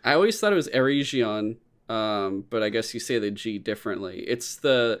 I always thought it was Eregion, but I guess you say the G differently.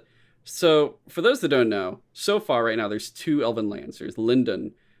 So for those that don't know, so far right now there's two elven lands. There's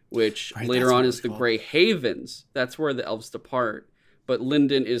Lindon, which Right, later that's on what is it's the called. Grey Havens. That's where the elves depart. But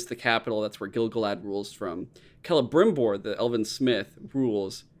Lindon is the capital. That's where Gil-galad rules from. Celebrimbor, the elven smith,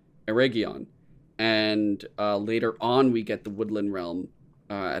 rules Eregion. And later on we get the Woodland Realm.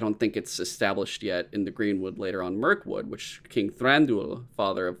 I don't think it's established yet in the Greenwood. Later on Mirkwood, which King Thranduil,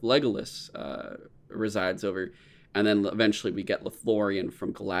 father of Legolas, resides over. And then eventually we get Lothlorien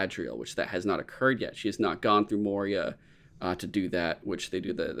from Galadriel, which that has not occurred yet. She has not gone through Moria to do that, which they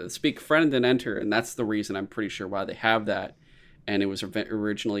do the speak friend and enter. And that's the reason, I'm pretty sure, why they have that. And it was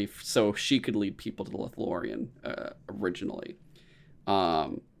originally so she could lead people to the Lothlorien originally.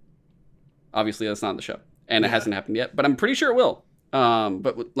 Obviously, that's not in the show. And it hasn't happened yet, but I'm pretty sure it will.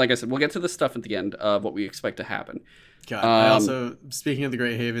 But like I said, we'll get to the stuff at the end of what we expect to happen. God, I also, speaking of the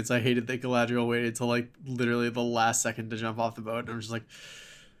Great Havens, I hated that Galadriel waited till like literally the last second to jump off the boat. And I'm just like,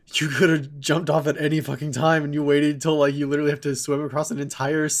 you could have jumped off at any fucking time, and you waited till like you literally have to swim across an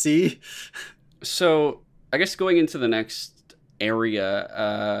entire sea. So I guess going into the next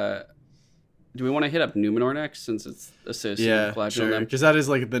area, do we want to hit up Numenor next, since it's associated with Galadriel? Sure, because that is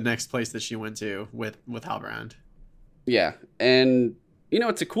like the next place that she went to with Halbrand. Yeah, and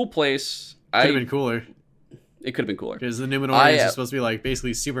it's a cool place. Could have been cooler. It could have been cooler. Because the Numenorians are supposed to be like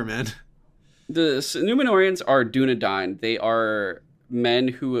basically Superman. The Numenorians are Dunedain. They are men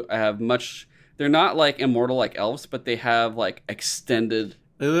who have they're not like immortal like elves, but they have like extended.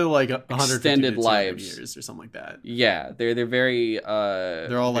 They live like 150 extended to 200 lives. years or something like that. Yeah, they're very.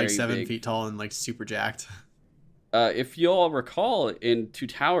 They're all like very 7 big. feet tall and like super jacked. If you all recall, in Two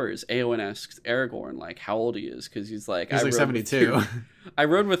Towers, Eowyn asks Aragorn like how old he is, because he's like, He's like 72. I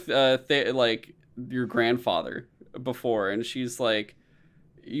rode with like your grandfather before, and she's like,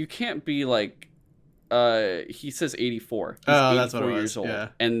 you can't be like, he says 84. He's Oh, that's what it 84 was, years old, yeah.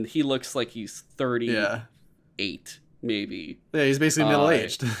 and he looks like he's 38, Yeah. maybe. Yeah, he's basically middle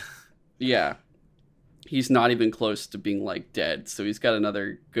aged. Yeah, he's not even close to being like dead, so he's got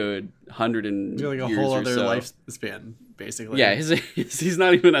another good 100 and He's got like a years whole or other so. lifespan, basically. Yeah, he's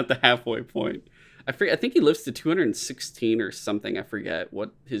not even at the halfway point. I think he lives to 216 or something. I forget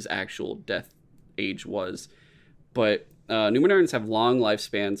what his actual death age was. But Numenorians have long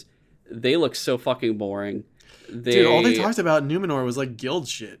lifespans. They look so fucking boring. Dude, all they talked about in Numenor was like guild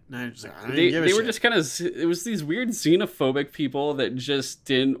shit. And I was just like, I don't even give a they were shit. just kind of, it was these weird xenophobic people that just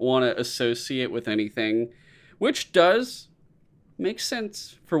didn't want to associate with anything, which does make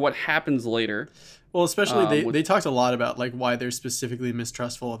sense for what happens later. Well, especially they talked a lot about like why they're specifically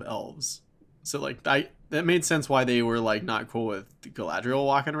mistrustful of elves. So like that made sense why they were like not cool with Galadriel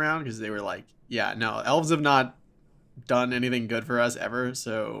walking around, because they were like, yeah, no, elves have not done anything good for us ever,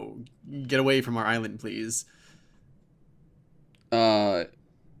 so get away from our island, please.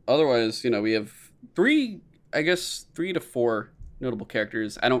 Otherwise, we have 3 to 4 notable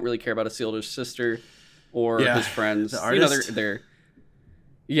characters. I don't really care about Isildur's sister or Yeah, his friends. the You know, artist. they're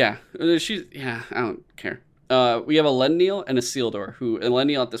yeah, she's yeah. I don't care. We have Elendil and Isildur, who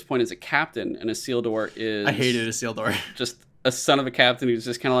Elendil at this point is a captain, and Isildur is I hated Isildur. just a son of a captain who's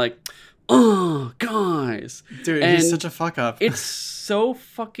just kind of like, oh, guys. Dude, And he's such a fuck up. It's so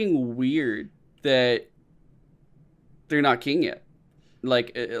fucking weird that they're not king yet.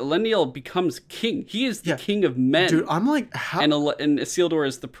 Like, Elendil becomes king. He is the Yeah. king of men. Dude, I'm like, how? and Isildur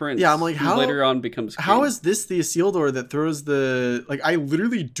is the prince. Yeah, I'm like, who how- later on becomes king. How is this the Isildur that throws the like? I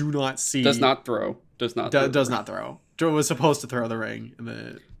literally do not see. Does not throw. does not throw. Was supposed to throw the ring. In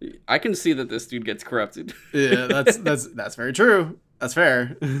the I can see that this dude gets corrupted. yeah, that's very true. That's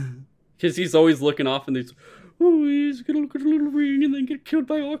fair. Because he's always looking off and he's, oh, he's gonna look at a little ring and then get killed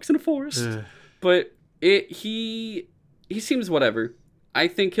by orcs in a forest. But he seems whatever. I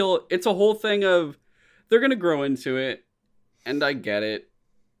think it's a whole thing of they're gonna grow into it, and I get it.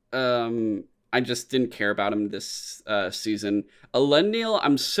 I just didn't care about him this season. Elendil,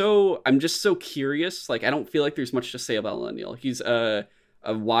 I'm just so curious. Like, I don't feel like there's much to say about Elendil. He's a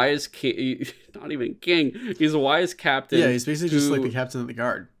wise king, not even king. He's a wise captain. Yeah, he's basically just like the captain of the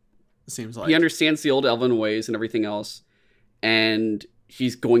guard. It seems like He understands the old elven ways and everything else, and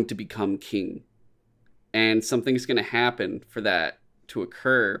he's going to become king. And something's going to happen for that to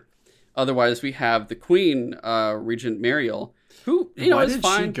occur. Otherwise, we have the queen, Regent Mariel, who, Why is did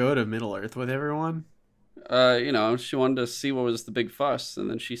fine. she go to Middle Earth with everyone? She wanted to see what was the big fuss, and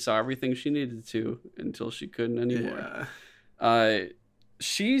then she saw everything she needed to until she couldn't anymore. Yeah.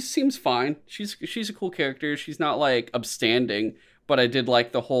 She seems fine. She's a cool character. She's not like upstanding, but I did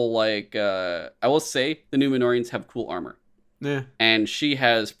like the whole like. I will say the Numenorians have cool armor. Yeah. And she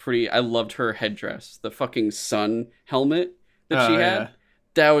has I loved her headdress, the fucking sun helmet that she had. Yeah.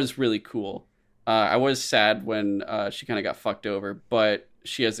 That was really cool. I was sad when she kind of got fucked over, but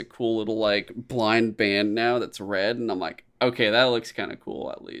she has a cool little like blind band now that's red, and I'm like, okay, that looks kind of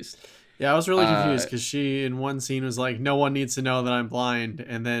cool at least. Yeah, I was really confused because she in one scene was like, "No one needs to know that I'm blind,"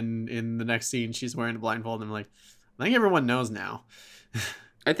 and then in the next scene she's wearing a blindfold, and I'm like, I think everyone knows now.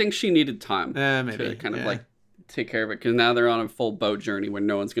 I think she needed time Maybe to kind of like take care of it, because now they're on a full boat journey where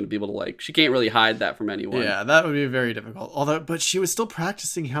no one's going to be able to like. She can't really hide that from anyone. Yeah, that would be very difficult. But she was still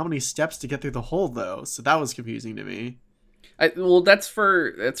practicing how many steps to get through the hole, though, so that was confusing to me. That's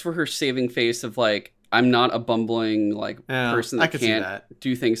for her saving face of like, I'm not a bumbling like person that can't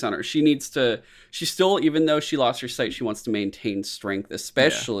do things on her. She's still, even though she lost her sight, she wants to maintain strength,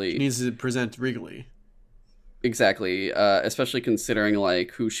 especially She needs to present regally. Exactly, especially considering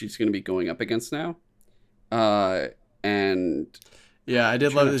like who she's going to be going up against now. And yeah, I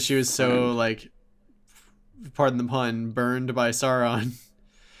did love that she was so like, pardon the pun, burned by Sauron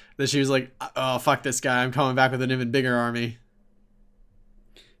that she was like, oh fuck this guy, I'm coming back with an even bigger army.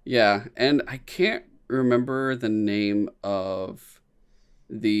 Yeah, and I can't remember the name of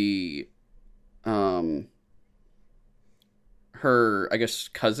the her, I guess,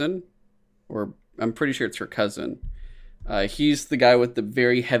 cousin, or I'm pretty sure it's her cousin. He's the guy with the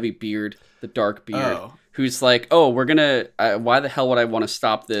very heavy beard, the dark beard, who's like, oh, we're gonna, why the hell would I want to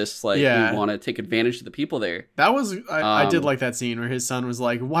stop this? Like, we want to take advantage of the people there. That was, I did like that scene where his son was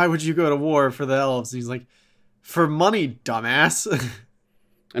like, why would you go to war for the elves? And he's like, for money, dumbass.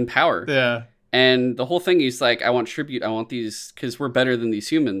 And power. Yeah. And the whole thing, he's like, I want tribute. I want these, because we're better than these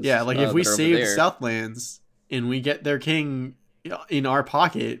humans. Yeah, like if we save the Southlands and we get their king in our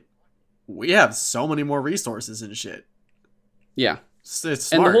pocket, we have so many more resources and shit. Yeah. It's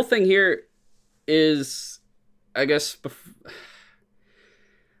smart. And the whole thing here is, I guess,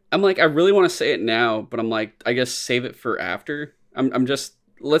 I'm like, I really want to say it now, but I'm like, I guess save it for after.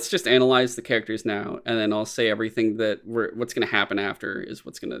 Let's just analyze the characters now, and then I'll say everything what's going to happen after is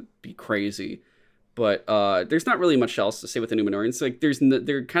what's going to be crazy. But there's not really much else to say with the Numenorians. Like,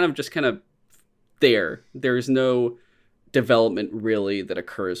 they're kind of there. There's no development really that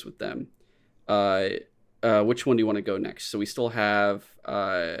occurs with them. Which one do you want to go next? So we still have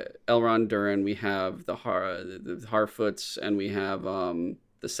Elrond, Durin, we have the Harfoots, and we have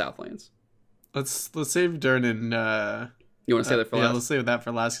the Southlands. Let's save Durin and. You want to say that for last? Yeah, let's save that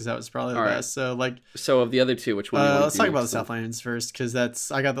for last because that was probably the best. So of the other two, which one? Let's talk about the Southlands first because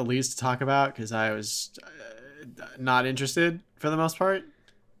I got the least to talk about because I was not interested for the most part.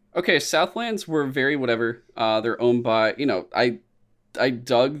 Okay, Southlands were very whatever. They're owned by, I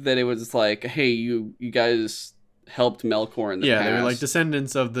dug that it was like, hey, you guys helped Melkor in the past. Yeah, they were like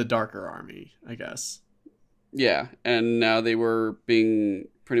descendants of the Darker Army, I guess. Yeah, and now they were being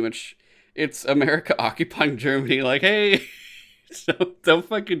pretty much, it's America occupying Germany, like, hey, don't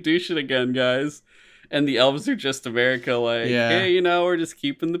fucking do shit again, guys. and the elves are just America, like, Yeah. hey, we're just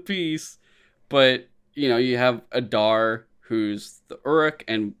keeping the peace. But you have Adar, who's the Uruk,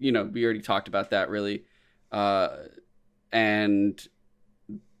 and we already talked about that, really, and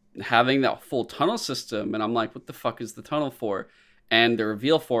having that full tunnel system, and I'm like, what the fuck is the tunnel for? And the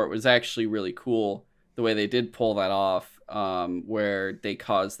reveal for it was actually really cool, the way they did pull that off, where they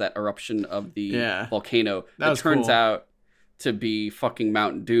caused that eruption of the volcano. That turns cool. out to be fucking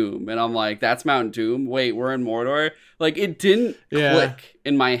Mount Doom. And I'm like, that's Mount Doom? Wait, we're in Mordor? Like, it didn't click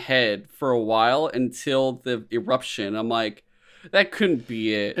in my head for a while until the eruption. I'm like, that couldn't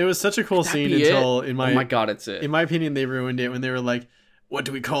be it. It was such a cool scene until, oh my god, it's it. In my opinion, they ruined it when they were like, what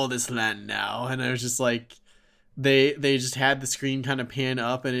do we call this land now? And I was just like, they just had the screen kind of pan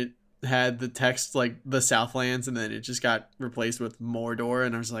up and it had the text like the Southlands, and then it just got replaced with Mordor,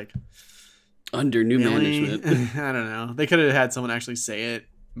 and I was like, under new management. I don't know. They could have had someone actually say it,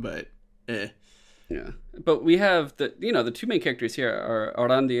 but yeah. But we have the two main characters here are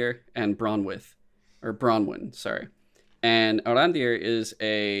Arandir and Bronwyn, sorry. And Arandir is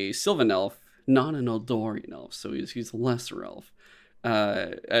a Sylvan elf, not an Eldorian elf, so he's a lesser elf.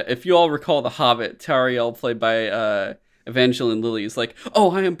 If you all recall The Hobbit, Tauriel, played by Evangeline Lilly, is like,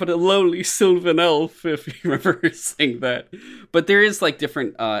 oh, I am but a lowly Sylvan elf, if you remember saying that. But there is like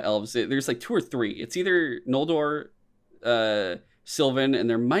different elves. There's like 2 or 3. It's either Noldor, Sylvan, and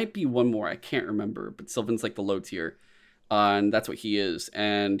there might be one more, I can't remember, but Sylvan's like the low tier, and that's what he is,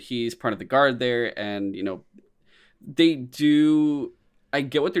 and he's part of the guard there. And I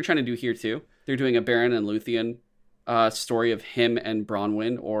get what they're trying to do here too. They're doing a Beren and Luthien story of him and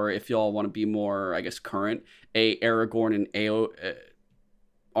Bronwyn, or if y'all want to be more, I guess, current, a Aragorn and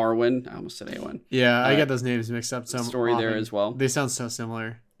Arwen. I almost said Eowyn. Yeah, I get those names mixed up. Some story there as well. They sound so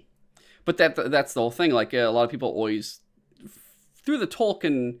similar. But that's the whole thing. Like, a lot of people always, through the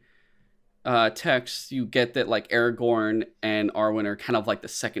Tolkien texts, you get that like Aragorn and Arwen are kind of like the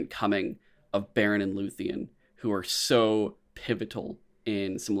second coming of Beren and Luthien, who are so pivotal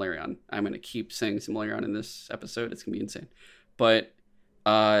in Silmarillion. I'm going to keep saying Silmarillion in this episode. It's going to be insane. But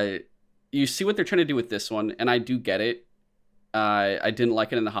you see what they're trying to do with this one, and I do get it. I didn't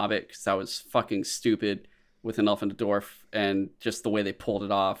like it in The Hobbit because that was fucking stupid with an elf and a dwarf, and just the way they pulled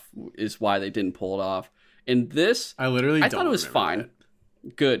it off is why they didn't pull it off. In this, I thought it was fine.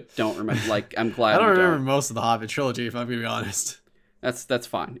 That. Good. Don't remember. Like, I'm glad. I don't remember most of the Hobbit trilogy, if I'm going to be honest. That's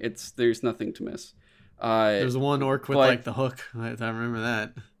fine. There's nothing to miss. There's one orc with like the hook. I remember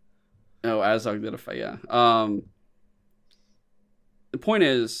that. Oh, Azog did a fight. Yeah. The point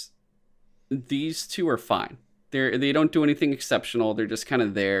is, these two are fine. They don't do anything exceptional. They're just kind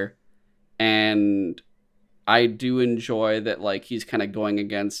of there, and I do enjoy that. Like, he's kind of going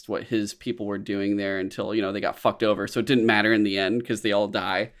against what his people were doing there until they got fucked over. So it didn't matter in the end because they all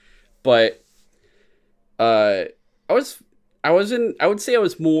die. But I would say I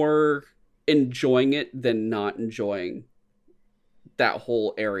was more enjoying it than not enjoying that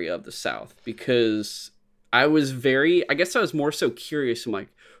whole area of the South, because I guess I was more so curious. I'm like,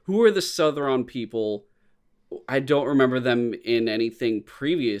 who are the Southron people? I don't remember them in anything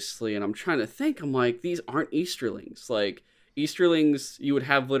previously, and I'm trying to think. I'm like, these aren't Easterlings. Like, Easterlings, you would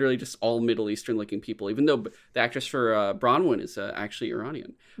have literally just all Middle Eastern looking people, even though the actress for Bronwyn is actually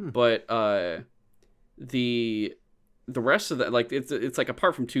Iranian. But the rest of that, like, it's like,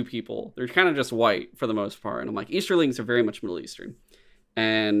 apart from 2 people, they're kind of just white for the most part. And I'm like, Easterlings are very much Middle Eastern.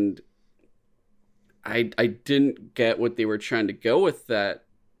 And I didn't get what they were trying to go with that.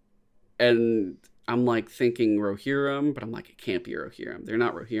 And I'm like thinking Rohirrim, but I'm like, it can't be Rohirrim. They're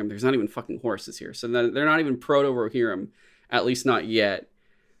not Rohirrim. There's not even fucking horses here. So they're not even proto-Rohirrim, at least not yet.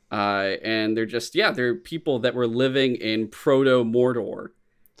 And they're just, they're people that were living in proto-Mordor.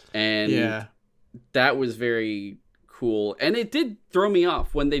 And that was very cool. And it did throw me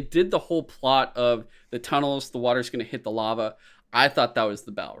off when they did the whole plot of the tunnels, the water's going to hit the lava. I thought that was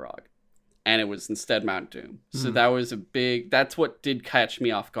the Balrog, and it was instead Mount Doom. So that was that's what did catch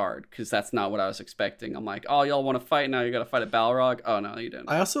me off guard, because that's not what I was expecting. I'm like, oh, y'all want to fight now? You got to fight a Balrog? Oh no, you didn't.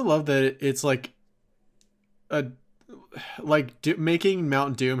 I also love that it's like making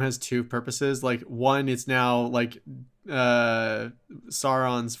Mount Doom has 2 purposes. Like, one, it's now like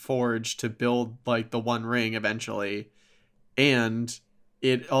Sauron's forge to build like the One Ring eventually, and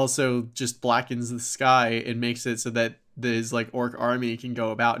it also just blackens the sky and makes it so that this like orc army can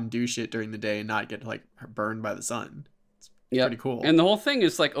go about and do shit during the day and not get like burned by the sun. It's pretty cool. And the whole thing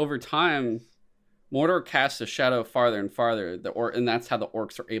is like, over time, Mordor casts a shadow farther and farther, and that's how the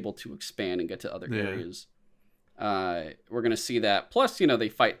orcs are able to expand and get to other areas. we're gonna see that. Plus, they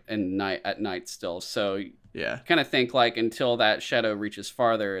fight at night still, so Yeah, kind of think like until that shadow reaches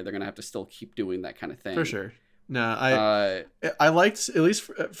farther, they're gonna have to still keep doing that kind of thing for sure. No, uh I liked, at least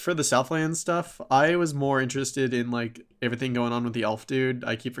for the Southland stuff, I was more interested in like everything going on with the elf dude.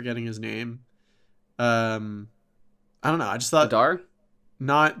 I keep forgetting his name. I don't know. I just thought Adar.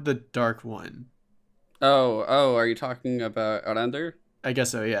 not the dark one. Oh, are you talking about Outlander? I guess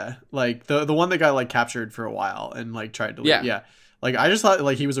so, yeah. Like the one that got like captured for a while and like tried to leave. Yeah. Yeah. Like I just thought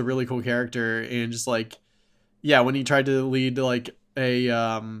like he was a really cool character, and just like, yeah, when he tried to lead like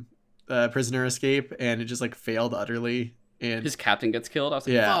a prisoner escape and it just like failed utterly, and His captain gets killed. I was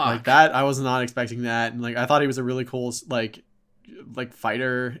like, yeah, fuck. like that, I was not expecting that. And like I thought he was a really cool like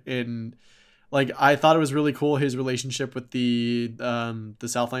fighter, and like I thought it was really cool his relationship with the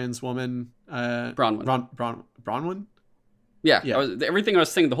Southlands woman, Bronwyn. Bronwyn. Yeah, Yeah. everything I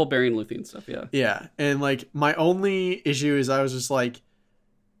was saying, the whole Barian Luthien stuff. Yeah, Yeah, and like my only issue is I was just like,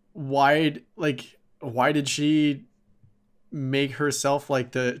 why did she make herself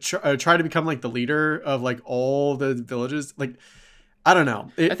like try to become like the leader of like all the villages? Like, I don't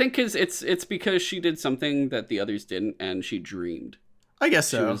know. I think it's because she did something that the others didn't, and she dreamed. I guess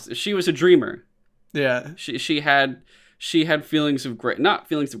so. She was a dreamer. Yeah, She had feelings of not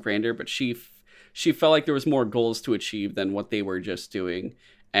feelings of grandeur, but she felt like there was more goals to achieve than what they were just doing.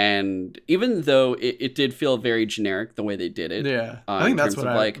 And even though it did feel very generic the way they did it, yeah. I think that's why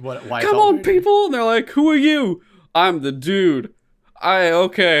I why come on, people, and they're like, who are you? I'm the dude.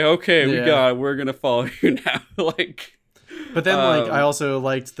 Okay, we're gonna follow you now. Like, but then like I also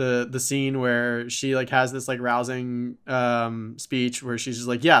liked the scene where she like has this like rousing speech where she's just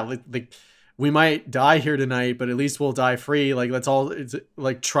like, yeah, like we might die here tonight, but at least we'll die free. Like let's all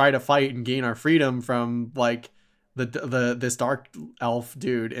like try to fight and gain our freedom from like this dark elf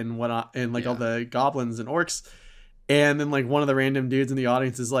dude and whatnot, and like all the goblins and orcs. And then like one of the random dudes in the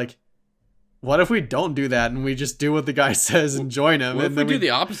audience is like, what if we don't do that and we just do what the guy says and join him? What and if then we do the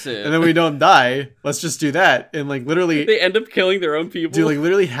opposite? And then we don't die. Let's just do that. And like literally they end up killing their own people. Dude, like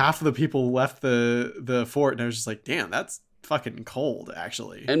literally half of the people left the fort, and I was just like, damn, that's fucking cold,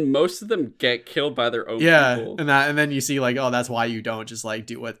 actually. And most of them get killed by their own people. And then you see like, oh, that's why you don't just like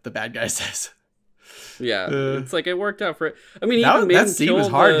do what the bad guy says. Yeah, it's like it worked out for it. I mean, that scene was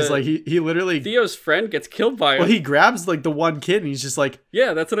hard because like he literally Theo's friend gets killed by him. Well, he grabs like the one kid and he's just like,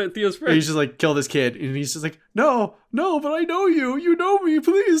 yeah, that's what Theo's friend. He's just like, kill this kid, and he's just like, no, but I know you know me,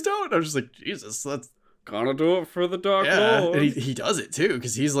 please don't. I was just like, Jesus, that's gonna do it for the Dark Lord. And he does it too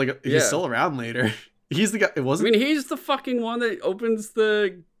because he's like he's still around later. He's the guy. It wasn't. I mean, he's the fucking one that opens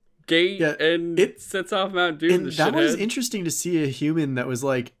the gate and sets off Mount Doom. And that was interesting to see a human that was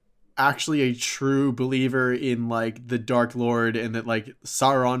like actually a true believer in like the Dark Lord, and that like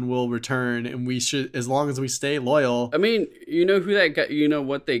Sauron will return, and we should, as long as we stay loyal. I mean, you know who that got? You know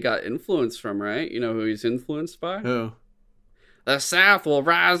what they got influenced from, right? You know who he's influenced by? Who? The South will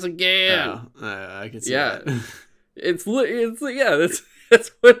rise again. I can see that. It's yeah. That's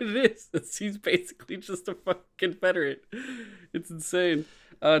what it is. He's basically just a fucking Confederate. It's insane.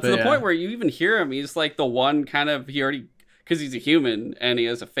 To the point where you even hear him. He's like the one kind of because he's a human and he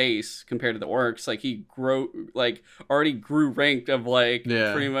has a face compared to the orcs. Like he already grew ranked of like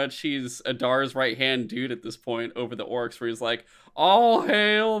pretty much he's Adar's right hand dude at this point over the orcs, where he's like, all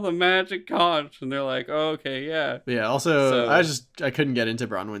hail the magic conch, and they're like, oh, okay, yeah. Yeah. Also, I couldn't get into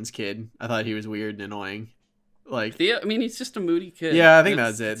Bronwyn's kid. I thought he was weird and annoying. Like Theo, I mean, he's just a moody kid. Yeah, I think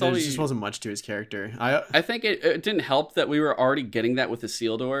that's it. There just wasn't much to his character. I think it didn't help that we were already getting that with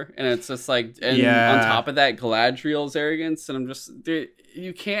Isildur, and it's just like, and on top of that, Galadriel's arrogance, and I'm just,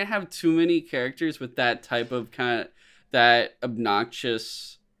 you can't have too many characters with that type of that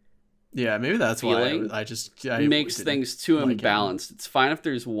obnoxious. Yeah, maybe that's why I makes things too imbalanced. It's fine if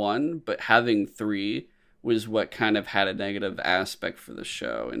there's one, but having three was what kind of had a negative aspect for the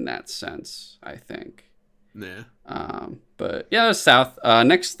show in that sense, I think. Yeah. But yeah, the South.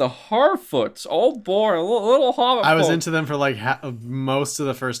 Next, the Harfoots. Oh boy, a little Hobbit. I was into them for like most of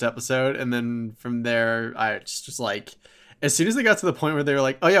the first episode, and then from there, I just like, as soon as they got to the point where they were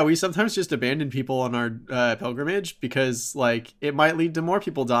like, oh yeah, we sometimes just abandon people on our pilgrimage because like it might lead to more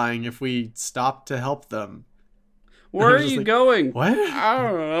people dying if we stop to help them. Where are you going? What? I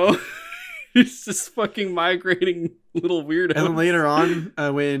don't know. He's just fucking migrating little weirdos. And then later on,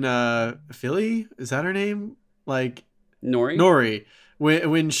 when Philly, is that her name? Like Nori.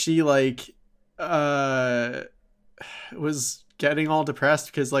 When she like was getting all depressed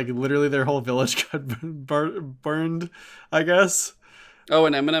because like literally their whole village got burned, I guess. Oh,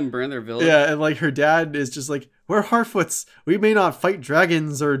 and Eminem burned their village. Yeah, and like her dad is just like, we're Harfoots. We may not fight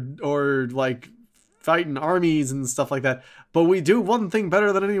dragons or like fighting armies and stuff like that. But we do one thing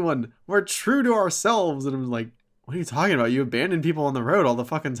better than anyone. We're true to ourselves. And I'm like, what are you talking about? You abandon people on the road all the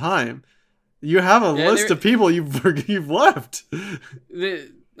fucking time. You have a list of people you've left.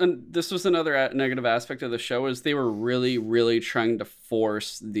 And this was another negative aspect of the show, is they were really, really trying to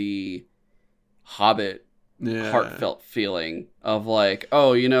force the Hobbit heartfelt feeling of like,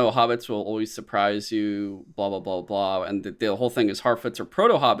 oh, you know, hobbits will always surprise you, blah, blah, blah, blah. And the whole thing is Harfoots are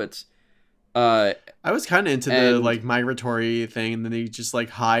proto-hobbits. I was kind of into the like migratory thing, and then they just like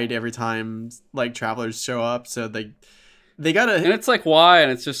hide every time like travelers show up. So they got and it's like, why?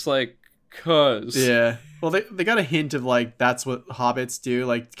 And it's just like, cause. Yeah. Well, they got a hint of like that's what hobbits do,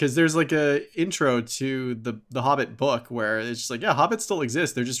 like because there's like a intro to the Hobbit book where it's just like, yeah, hobbits still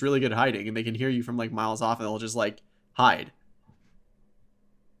exist. They're just really good at hiding, and they can hear you from like miles off, and they'll just like hide.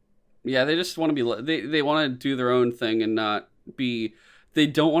 Yeah, they just want to be. They want to do their own thing and not be. They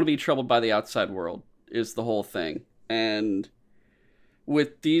don't want to be troubled by the outside world. Is the whole thing. And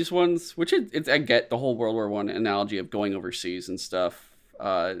with these ones, which it's I get the whole World War I analogy of going overseas and stuff.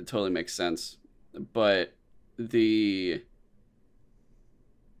 It totally makes sense. But the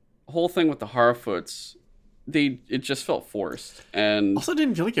whole thing with the Harfoots, it just felt forced, and also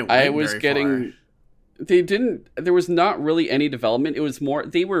didn't feel like it went very far. There was not really any development. It was more,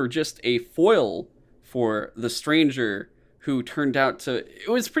 they were just a foil for the stranger who turned out to, it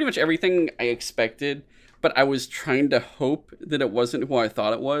was pretty much everything I expected, but I was trying to hope that it wasn't who I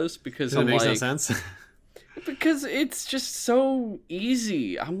thought it was, because it makes no sense. Because it's just so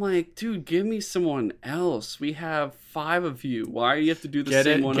easy. I'm like, dude, give me someone else. We have 5 of you. Why do you have to do the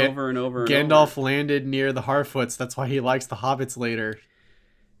same one over and over and over? Gandalf landed near the Harfoots. That's why he likes the hobbits later.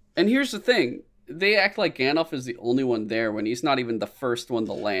 And here's the thing. They act like Gandalf is the only one there when he's not even the first one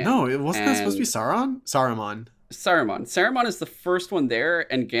to land. No, wasn't that supposed to be Sauron? Saruman. Saruman is the first one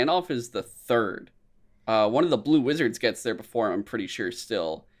there, and Gandalf is the third. One of the blue wizards gets there before him, I'm pretty sure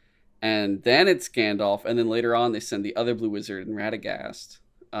still. And then it's Gandalf, and then later on they send the other blue wizard and Radagast.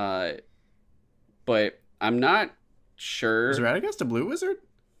 But I'm not sure. Was Radagast a blue wizard?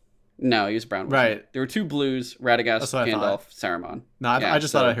 No, he was a brown wizard. Right. There were 2 blues, Radagast, Gandalf, Saruman. No, I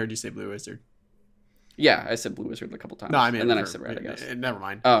just thought I heard you say blue wizard. Yeah, I said blue wizard a couple times. No, I mean, and then I said Radagast. Never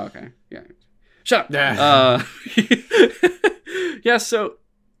mind. Oh, okay. Yeah. Shut up. Yeah. Yeah, so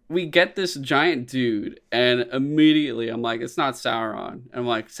we get this giant dude, and immediately I'm like, it's not Sauron. And I'm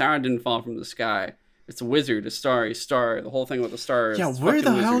like, Sauron didn't fall from the sky. It's a wizard, a starry star. The whole thing with the star. Yeah, where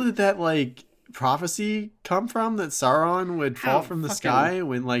the hell did that like prophecy come from that Sauron would fall from the sky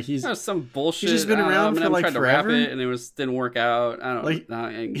when like he's some bullshit? He's just been around for like forever, to wrap it, and it didn't work out. I don't know.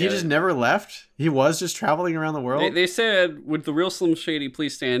 He just never left. He was just traveling around the world. They said, "Would the real Slim Shady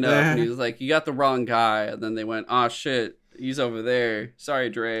please stand up?" And he was like, "You got the wrong guy." And then they went, "Oh shit, he's over there. Sorry,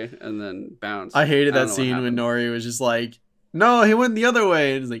 Dre," and then bounced. I hated that scene when Nori was just like, "No, he went the other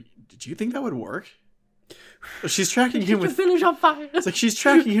way." And it's like, did you think that would work? She's tracking him with village on fire. It's like she's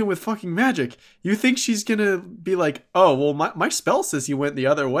tracking him with fucking magic. You think she's gonna be like, "Oh, well, my spell says he went the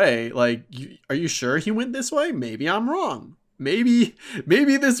other way." Like, are you sure he went this way? Maybe I'm wrong. Maybe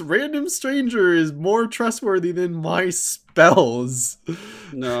this random stranger is more trustworthy than my spells.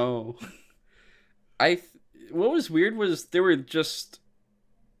 No. What was weird was they were just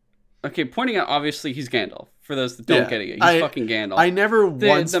pointing out, obviously he's Gandalf. For those that don't get it, he's fucking Gandalf. I never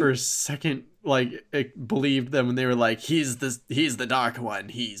once for a second believed them when they were like, he's the Dark One,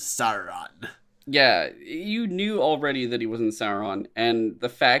 he's Sauron. Yeah, you knew already that he wasn't Sauron, and the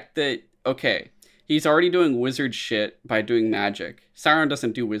fact that he's already doing wizard shit by doing magic. Sauron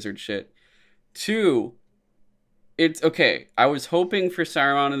doesn't do wizard shit. 2, it's okay. I was hoping for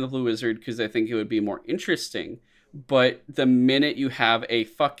Sauron and the Blue Wizard because I think it would be more interesting. But the minute you have a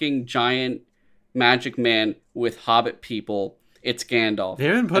fucking giant magic man with hobbit people, it's Gandalf. They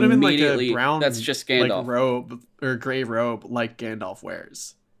haven't put him in like a brown, that's just Gandalf, like robe or gray robe like Gandalf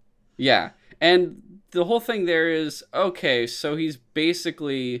wears. Yeah, and the whole thing there is so he's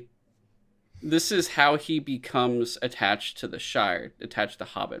basically, this is how he becomes attached to the Shire, attached to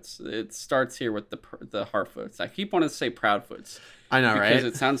hobbits. It starts here with the Harfoots. I keep wanting to say Proudfoots. I know, right? Because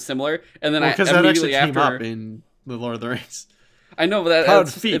it sounds similar. And then because that actually came up in the Lord of the Rings. I know, but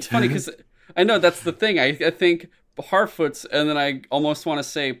it's funny because I know that's the thing. I think Harfoots, and then I almost want to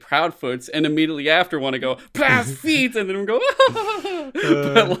say Proudfoots, and immediately after want to go Proud Feet, and then I'm go,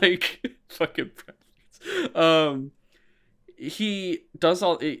 but like fucking Proudfoots. He does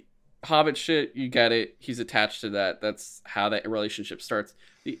all Hobbit shit. You get it. He's attached to that. That's how that relationship starts.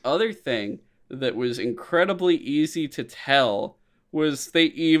 The other thing that was incredibly easy to tell was they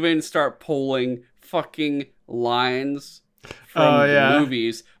even start pulling fucking lines from Oh the yeah.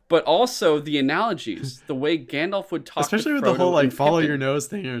 movies, but also the analogies, the way Gandalf would talk, Especially to with Frodo the whole like and follow Pippin. your nose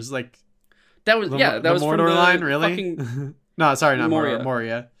thing. It was like That was that the was from Mordor line, the really? fucking No, sorry, not Mordor. Moria.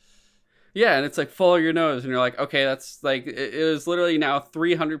 Moria. Yeah, and it's like follow your nose, and you're like, okay, that's like it is literally now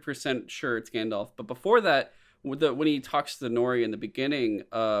 300% sure it's Gandalf. But before that, when he talks to the Nori in the beginning,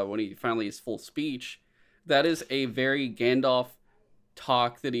 when he finally his full speech, that is a very Gandalf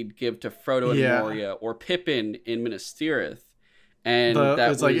talk that he'd give to Frodo in Yeah. Moria or Pippin in Minas Tirith, and The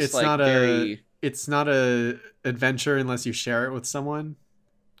that it's like was like very it's not a adventure unless you share it with someone.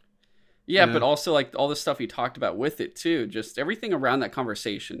 yeah, Yeah. but also like all the stuff he talked about with it too, just everything around that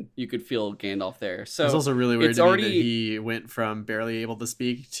conversation, you could feel Gandalf there. It's So also really weird it's to me that already he went from barely able to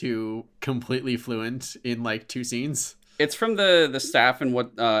speak to completely fluent in like 2 scenes. it's from the staff and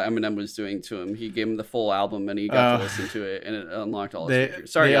what Eminem was doing to him. He gave him the full album and he got to listen to it and it unlocked all his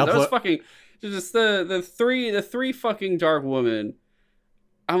features. Sorry, they yeah, that was upload- fucking just the three fucking dark women.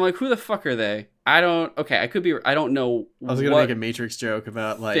 I'm like, who the fuck are they? I don't. Okay, I could be. I don't know. I was gonna make a Matrix joke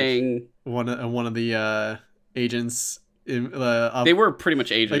about like thing. one of the agents They were pretty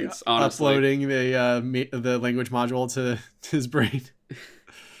much agents, honestly. uploading the language module to his brain.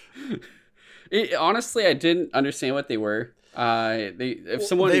 Honestly, I didn't understand what they were.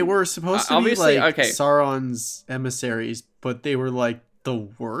 They were supposed to be obviously, like okay. Sauron's emissaries, but they were like the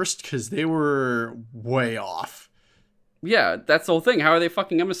worst because they were way off. Yeah, that's the whole thing. How are they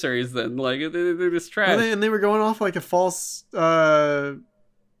fucking emissaries then? Like they're just trash. And they were going off like a false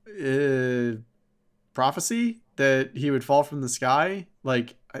prophecy that he would fall from the sky.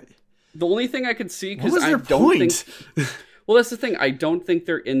 Like, The only thing I could see what because was I their don't point? think. Well, that's the thing. I don't think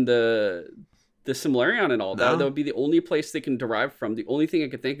they're in the Silmarillion and all. No? That would be the only place they can derive from. The only thing I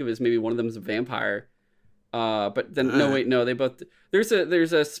could think of is maybe one of them is a vampire. But then no, wait, no. They both there's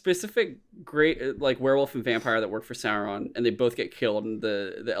a specific great like werewolf and vampire that work for Sauron, and they both get killed, and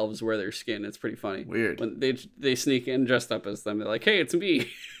the elves wear their skin. It's pretty funny. Weird. When they sneak in dressed up as them. They're like, hey, it's me.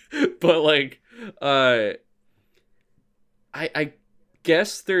 But like, I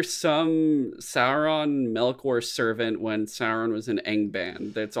guess there's some Sauron Melkor servant when Sauron was in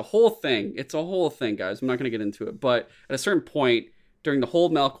Angband. It's a whole thing. It's a whole thing, guys. I'm not gonna get into it, but at a certain point during the whole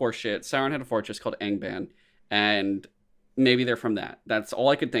Melkor shit, Sauron had a fortress called Angband, and maybe they're from that. That's all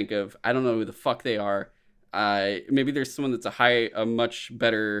I could think of. I don't know who the fuck they are. Maybe there's someone that's a much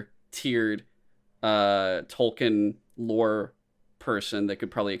better tiered Tolkien lore person that could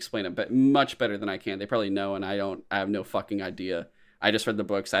probably explain it, but much better than I can. They probably know, and I don't. I have no fucking idea. I just read the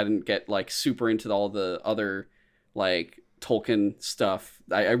books. I didn't get like super into all the other like Tolkien stuff.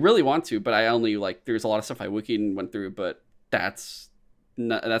 I really want to, but I only like there's a lot of stuff I wikied and went through, but that's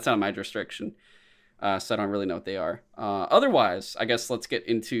out of my jurisdiction. So I don't really know what they are. Otherwise, I guess let's get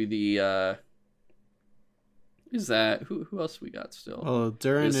into the is that who else we got still? Oh,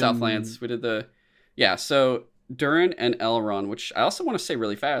 Durin the Southlands. We did the so Durin and Elrond, which I also want to say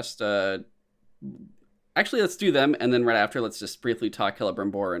really fast. Actually, let's do them, and then right after, let's just briefly talk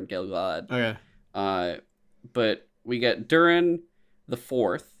Celebrimbor and Gil-galad. Okay. But we get Durin the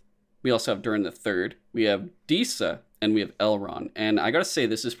Fourth. We also have Durin the Third. We have Disa, and we have Elrond. And I gotta say,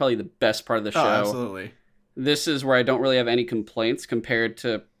 this is probably the best part of the show. Oh, absolutely. This is where I don't really have any complaints compared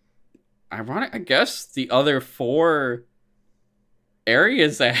to, ironic, I guess, the other 4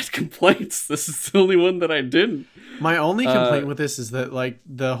 areas I had complaints. This is the only one that I didn't. My only complaint with this is that like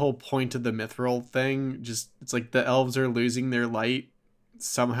the whole point of the mithril thing, just it's like the elves are losing their light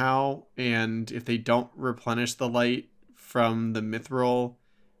somehow, and if they don't replenish the light from the mithril,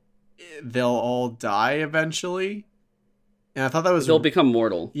 they'll all die eventually. And I thought that was They'll become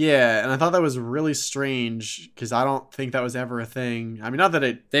mortal. Yeah, and I thought that was really strange because I don't think that was ever a thing. I mean, not that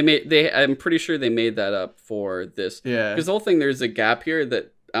it. I'm pretty sure they made that up for this. Yeah. Because the whole thing, there's a gap here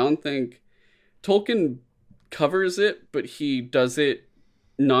that I don't think Tolkien covers it, but he does it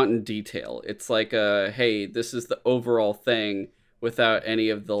not in detail. It's like hey, this is the overall thing without any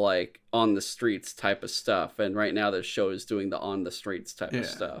of the like on the streets type of stuff. And right now the show is doing the on the streets type of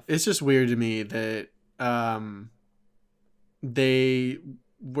stuff. It's just weird to me that they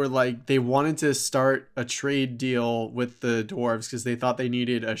were like they wanted to start a trade deal with the dwarves because they thought they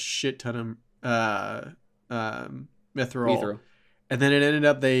needed a shit ton of mithril. And then it ended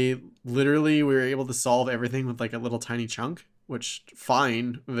up they literally were able to solve everything with like a little tiny chunk, which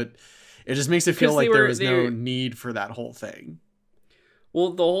fine, but it just makes it feel like there was no need for that whole thing.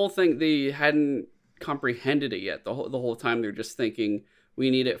 Well, the whole thing, they hadn't comprehended it yet. The whole time they're just thinking we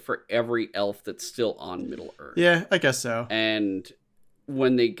need it for every elf that's still on Middle Earth. Yeah, I guess so. And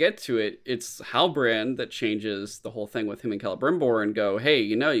when they get to it, it's Halbrand that changes the whole thing with him and Celebrimbor and go, hey,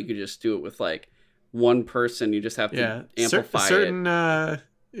 you could just do it with like one person. You just have to amplify certain it.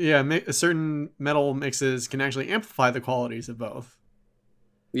 certain metal mixes can actually amplify the qualities of both.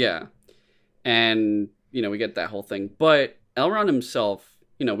 Yeah. And, we get that whole thing. But Elrond himself,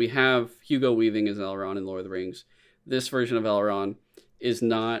 we have Hugo Weaving as Elrond in Lord of the Rings. This version of Elrond is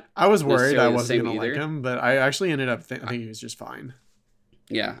not. I was worried I wasn't going to like him, but I actually ended up thinking he was just fine.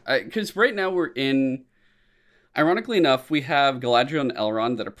 Yeah. Because right now we're in. Ironically enough, we have Galadriel and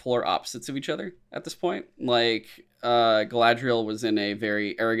Elrond that are polar opposites of each other at this point. Like, Galadriel was in a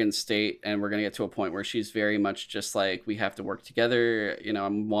very arrogant state, and we're going to get to a point where she's very much just like, we have to work together.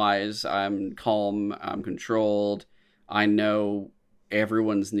 I'm wise, I'm calm, I'm controlled. I know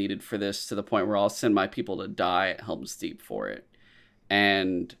everyone's needed for this, to the point where I'll send my people to die at Helm's Deep for it.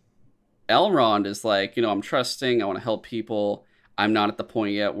 And Elrond is like, I'm trusting, I want to help people. I'm not at the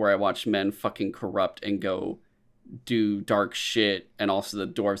point yet where I watch men fucking corrupt and go do dark shit, and also the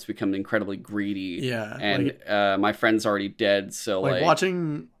dwarves become incredibly greedy. Yeah, and my friend's already dead, so like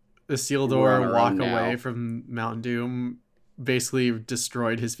watching Isildur walk away from Mount Doom basically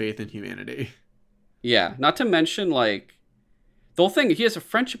destroyed his faith in humanity. Yeah, not to mention like the whole thing. He has a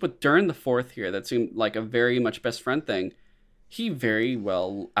friendship with Durin the Fourth here that seemed like a very much best friend thing. He very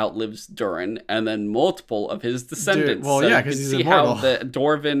well outlives Durin and then multiple of his descendants. Dude, because he's immortal. How the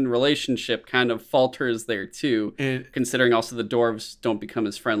Dwarven relationship kind of falters there too, considering also the dwarves don't become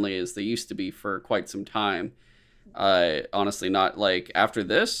as friendly as they used to be for quite some time. Honestly, not like after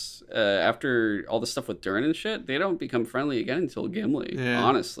this, after all the stuff with Durin and shit, they don't become friendly again until Gimli. Yeah.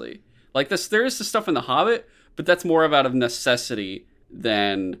 Honestly, like this, there is the stuff in The Hobbit, but that's more out of necessity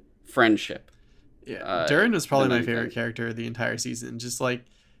than friendship. Yeah, Durin was probably my favorite character of the entire season. Just like,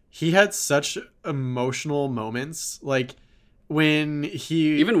 he had such emotional moments. Like, when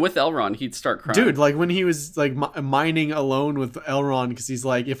he... Even with Elrond, he'd start crying. Dude, like, when he was, like, mining alone with Elrond, because he's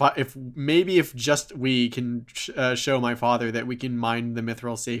like, if just we can show my father that we can mine the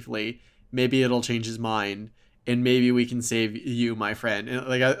Mithril safely, maybe it'll change his mind, and maybe we can save you, my friend. And,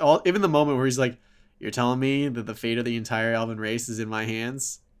 like, even the moment where he's like, you're telling me that the fate of the entire elven race is in my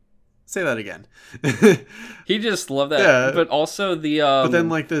hands? Say that again. He just loved that. Yeah. But also but then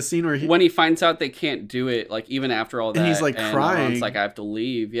like the scene where when he finds out they can't do it, like even after all that, and he's like crying. It's like, I have to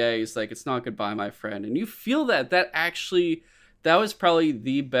leave. Yeah, he's like, it's not goodbye, my friend. And you feel that actually, that was probably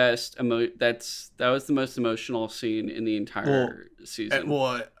the best that was the most emotional scene in the entire season.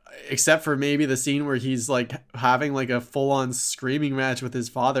 Except for maybe the scene where he's like having like a full-on screaming match with his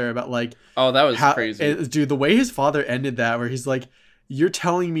father about like, oh, that was crazy. Dude, the way his father ended that, where he's like, you're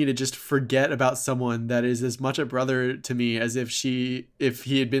telling me to just forget about someone that is as much a brother to me as if he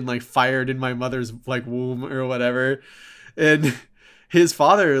had been like fired in my mother's like womb or whatever. And his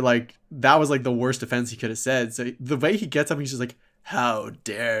father, like, that was like the worst offense he could have said. So the way he gets up, he's just like, how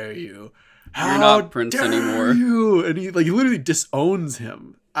dare you? You're not Prince anymore. You? And he literally disowns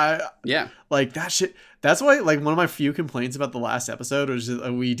him. Like that shit. That's why, like, one of my few complaints about the last episode was just,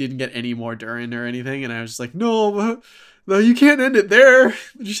 we didn't get any more Durin or anything. And I was just like, no, you can't end it there.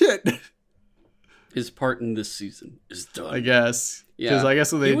 Shit. His part in this season is done, I guess. Because I guess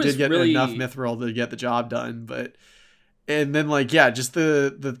they did get enough Mithril to get the job done. But, and then like, yeah, just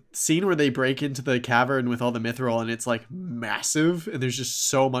the scene where they break into the cavern with all the Mithril, and it's like massive, and there's just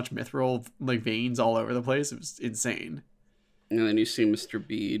so much Mithril like veins all over the place. It was insane. And then you see Mr.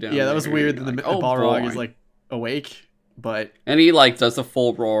 B down that was weird that the Balrog is like awake, but and he like does a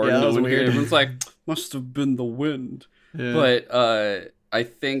full roar. Yeah, and that was weird. Everyone's like, must have been the wind. Yeah. But I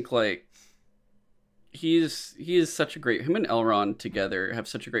think like he is such a great, him and Elrond together have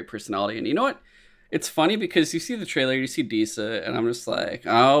such a great personality. And you know what? It's funny because you see the trailer, you see Disa, and I'm just like,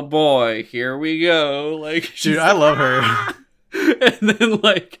 oh boy, here we go. Like, dude, I love her. And then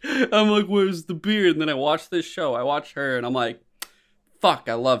like I'm like, where's the beard? And then I watch this show. I watch her, and I'm like, fuck,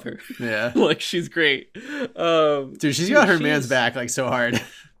 I love her. Yeah, like she's great. Dude, she's got her man's back like so hard.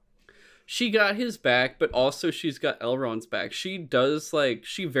 She got his back, but also she's got Elrond's back. She does like,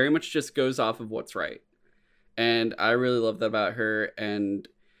 she very much just goes off of what's right, and I really love that about her. And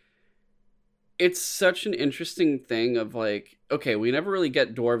it's such an interesting thing of like, okay, we never really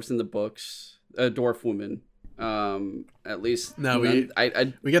get dwarves in the books, dwarf women. At least no, we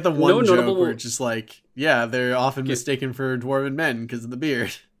get the one joke where it's just like, yeah, they're often mistaken for dwarven men because of the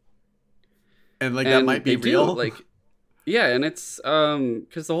beard, and like that might be real. Like, yeah, and it's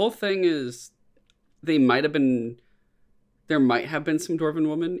because the whole thing is there might have been some dwarven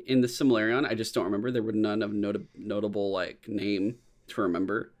women in the Silmarillion. I just don't remember. There were none of notable like name to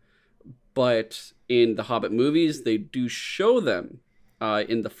remember, but in the Hobbit movies, they do show them.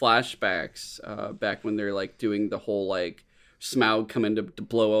 In the flashbacks, back when they're like doing the whole like Smaug come in to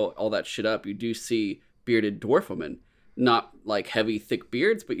blow all that shit up, you do see bearded dwarf women. Not like heavy, thick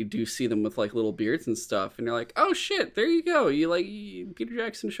beards, but you do see them with like little beards and stuff. And you're like, oh shit, there you go. Peter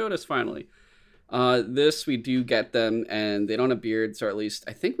Jackson showed us finally. This, we do get them, and they don't have beards, or at least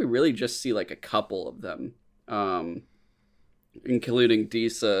I think we really just see like a couple of them, including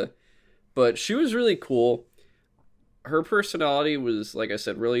Disa. But she was really cool. Her personality was, like I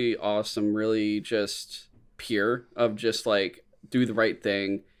said, really awesome, really just pure, of just like do the right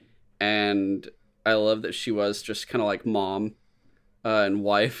thing. And I love that she was just kind of like mom and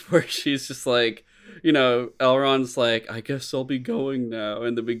wife, where she's just like, Elrond's like, I guess I'll be going now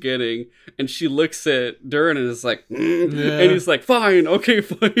in the beginning. And she looks at Durin and is like, and he's like, fine, okay,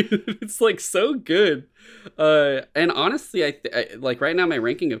 fine. It's like so good. And honestly, I like right now my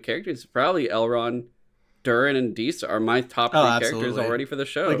ranking of characters is probably Elrond, Durin, and Disa are my top 3 characters already for the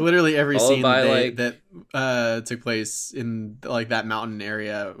show. Like literally every scene that took place in like that mountain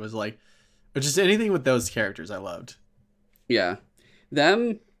area was like, just anything with those characters I loved. Yeah.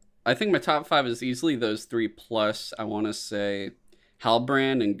 I think my top 5 is easily those 3 plus, I want to say,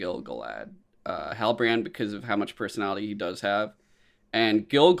 Halbrand and Gil-galad. Halbrand because of how much personality he does have, and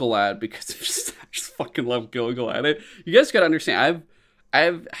Gil-galad because I just fucking love Gil-galad. You guys gotta understand,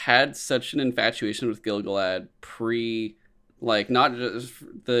 I've had such an infatuation with Gil-galad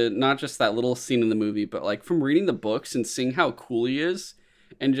not just that little scene in the movie, but like from reading the books and seeing how cool he is,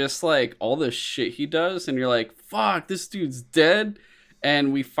 and just like all the shit he does, and you're like, fuck, this dude's dead.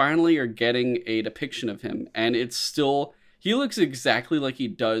 And we finally are getting a depiction of him, and it's still, he looks exactly like he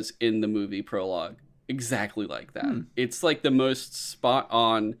does in the movie prologue. Exactly like that. It's like the most spot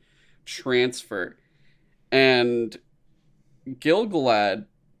on transfer. And Gil-galad,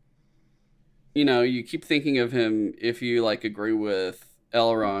 you keep thinking of him, if you like agree with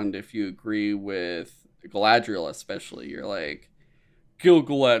Elrond, if you agree with Galadriel especially, you're like,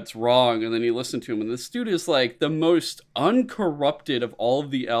 Gil-galad's wrong, and then you listen to him, and this dude is like the most uncorrupted of all of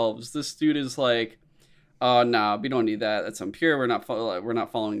the elves. This dude is like, oh, nah, we don't need that. That's impure. We're not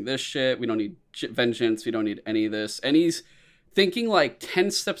following this shit. We don't need vengeance. We don't need any of this. And he's thinking like 10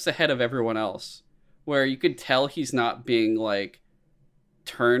 steps ahead of everyone else, where you could tell he's not being like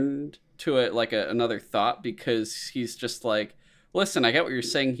turned to it like another thought, because he's just like, listen, I get what you're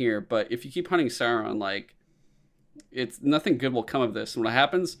saying here, but if you keep hunting Sauron, like, it's nothing good will come of this. And what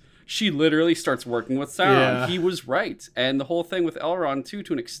happens? She literally starts working with Sauron. Yeah. He was right. And the whole thing with Elrond too,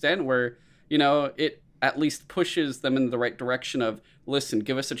 to an extent where, it at least pushes them in the right direction of, listen,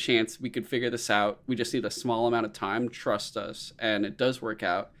 give us a chance. We could figure this out. We just need a small amount of time. Trust us. And it does work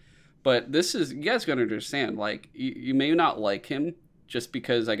out. But this is, you guys gotta understand, like, you may not like him just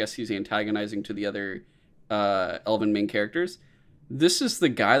because I guess he's antagonizing to the other elven main characters. This is the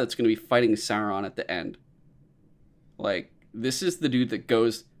guy that's going to be fighting Sauron at the end. Like, this is the dude that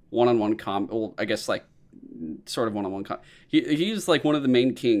goes one-on-one well, I guess, like, sort of one-on-one he's, like, one of the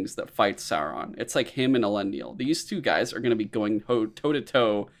main kings that fights Sauron. It's, like, him and Elendil. These two guys are going to be going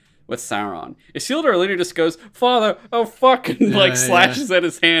toe-to-toe with Sauron. Isildur later just goes, Father, oh, fuck, and, slashes at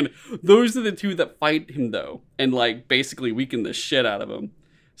his hand. Those are the two that fight him, though, and, like, basically weaken the shit out of him.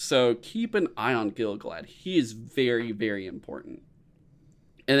 So keep an eye on Gil-galad. He is very, very important.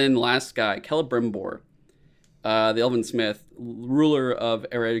 And then last guy, Celebrimbor. The Elven Smith, ruler of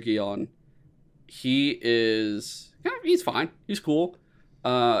Eregion. He's fine. He's cool.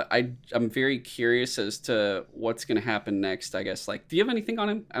 I'm very curious as to what's going to happen next, I guess. Like, do you have anything on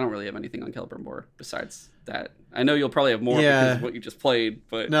him? I don't really have anything on Celebrimbor besides that. I know you'll probably have more because of what you just played,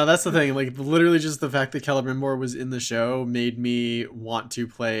 but... No, that's the thing. Like, literally just the fact that Celebrimbor was in the show made me want to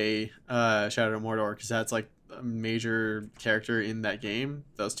play Shadow of Mordor, because that's, like, a major character in that game,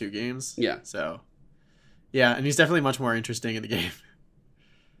 those two games. Yeah. So... yeah, and he's definitely much more interesting in the game.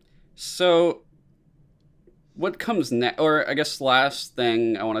 So, what comes next, or I guess last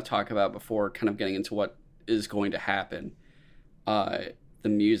thing I want to talk about before kind of getting into what is going to happen, the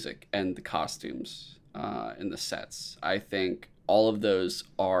music and the costumes and the sets. I think all of those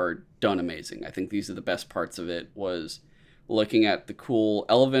are done amazing. I think these are the best parts of it, was looking at the cool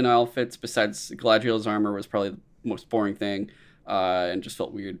elven outfits. Besides Galadriel's armor was probably the most boring thing and just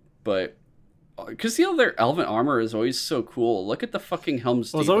felt weird, but... because their elven armor is always so cool. Look at the fucking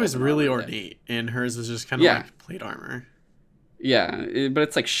Helm's Deep. Well, it's always really ornate, and hers was just kind of like plate armor. Yeah, but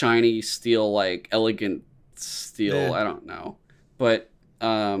it's like shiny steel, like elegant steel. Yeah. I don't know. But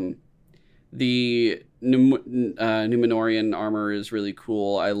the Numenorian armor is really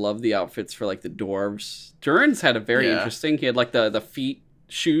cool. I love the outfits for like the dwarves. Durin's had a very interesting. He had like the feet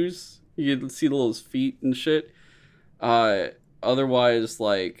shoes. You could see the little feet and shit. Otherwise,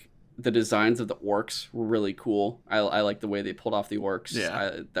 like... the designs of the orcs were really cool. I like the way they pulled off the orcs.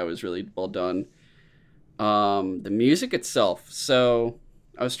 Yeah. That was really well done. The music itself. So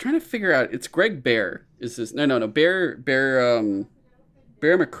I was trying to figure out. It's Greg Bear. Is this no Bear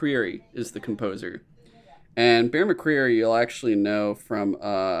McCreary is the composer, and Bear McCreary you'll actually know from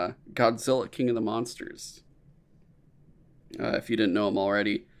Godzilla King of the Monsters. If you didn't know him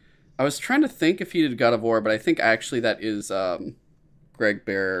already, I was trying to think if he did God of War, but I think actually that is Greg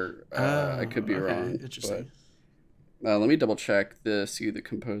Bear. I could be wrong. Interesting. But, let me double check see who the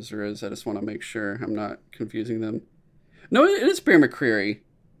composer is. I just want to make sure I'm not confusing them. No, it is Bear McCreary.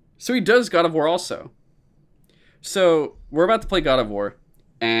 So he does God of War also. So we're about to play God of War,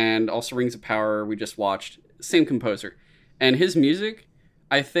 and also Rings of Power we just watched. Same composer. And his music,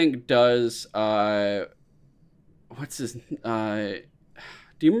 I think, does... what's his... do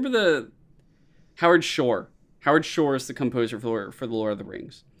you remember the... Howard Shore? Howard Shore is the composer for the Lord of the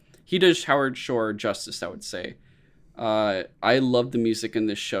Rings. He does Howard Shore justice, I would say. I love the music in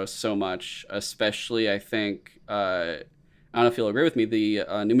this show so much, especially, I think... I don't know if you'll agree with me, the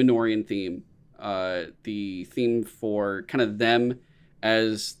Numenorian theme. The theme for kind of them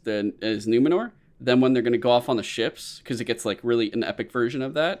as Numenor. Them when they're going to go off on the ships, because it gets like really an epic version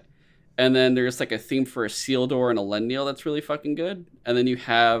of that. And then there's like a theme for Isildur and Elendil that's really fucking good. And then you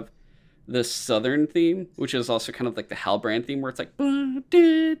have the Southern theme, which is also kind of like the Halbrand theme, where it's like...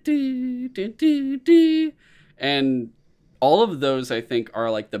 And all of those, I think,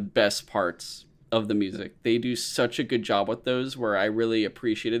 are like the best parts of the music. They do such a good job with those, where I really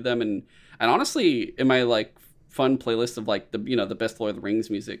appreciated them. And honestly, in my like fun playlist of like the best Lord of the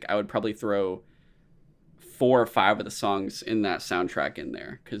Rings music, I would probably throw 4 or 5 of the songs in that soundtrack in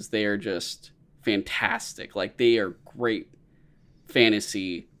there, because they are just fantastic. Like, they are great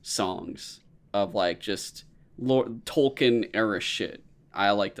fantasy songs of like just Tolkien era shit. I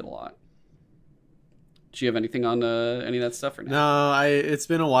liked it a lot. Do you have anything on any of that stuff or no? It's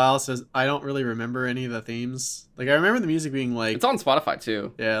been a while since I don't really remember any of the themes. Like, I remember the music being like... It's on Spotify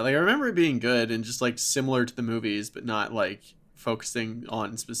too. Yeah, like I remember it being good and just like similar to the movies, but not like focusing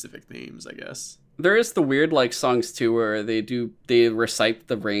on specific themes, I guess. There is the weird like songs too where they recite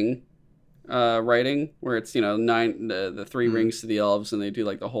the ring writing, where it's, the 3 rings to the elves, and they do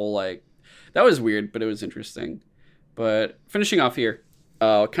like the whole like... That was weird, but it was interesting. But finishing off here,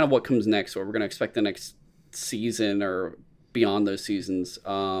 kind of what comes next, what we're going to expect the next season or beyond those seasons.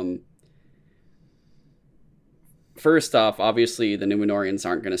 First off, obviously the Numenorians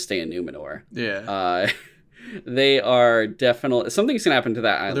aren't going to stay in Numenor. Yeah. They are definitely... Something's going to happen to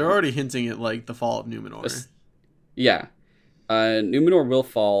that island. They're already hinting at like the fall of Numenor. Yeah. Numenor will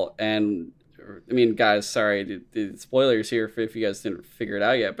fall, and I mean, guys, sorry, the spoilers here if you guys didn't figure it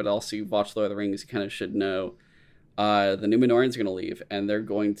out yet, but also you've watched Lord of the Rings, you kind of should know. The Numenorians are going to leave, and they're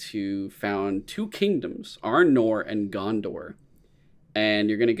going to found 2 kingdoms, Arnor and Gondor. And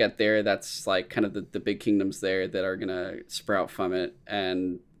you're going to get there, that's like kind of the big kingdoms there that are going to sprout from it,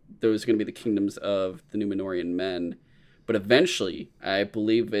 and those are going to be the kingdoms of the Numenorian men. But eventually, I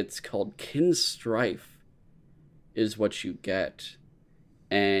believe it's called Kinstrife is what you get.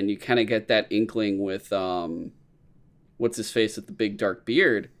 And you kind of get that inkling with, what's his face with the big dark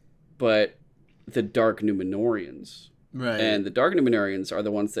beard, but the Dark Numenorians. Right. And the Dark Numenorians are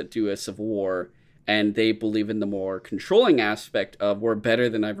the ones that do a civil war, and they believe in the more controlling aspect of we're better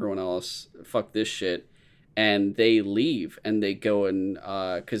than everyone else, fuck this shit. And they leave, and they go and,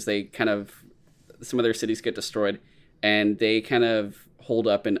 because they kind of, some of their cities get destroyed, and they kind of hold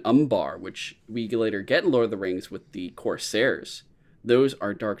up in Umbar, which we later get in Lord of the Rings with the Corsairs. Those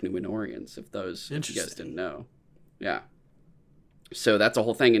are Dark Numenorians, if you guys didn't know. Yeah. So that's a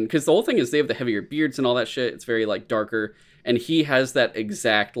whole thing. And because the whole thing is they have the heavier beards and all that shit. It's very like darker. And he has that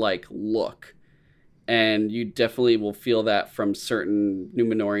exact like look. And you definitely will feel that from certain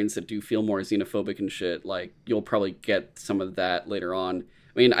Numenorians that do feel more xenophobic and shit. Like, you'll probably get some of that later on.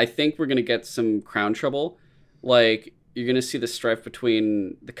 I mean, I think we're going to get some crown trouble. Like, you're going to see the strife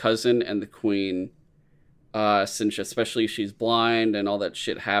between the cousin and the queen. Since especially she's blind and all that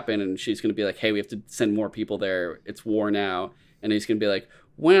shit happened. And she's going to be like, hey, we have to send more people there. It's war now. And he's going to be like,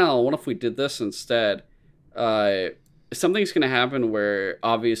 well, what if we did this instead? Something's going to happen where,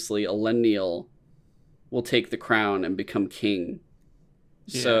 obviously, Elendil will take the crown and become king.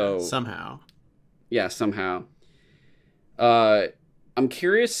 Yeah, so somehow. Yeah, somehow. I'm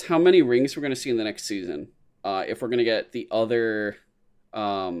curious how many rings we're going to see in the next season. If we're going to get the other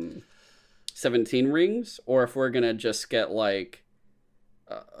 17 rings, or if we're going to just get, like...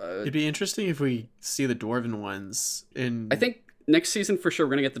 It'd be interesting if we see the Dwarven ones in... I think next season, for sure,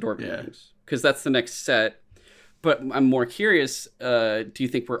 we're going to get the Dwarven rings. Because that's the next set. But I'm more curious. Do you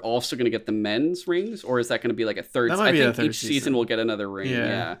think we're also going to get the men's rings, or is that going to be like a third? That might I be a think third each season we'll get another ring.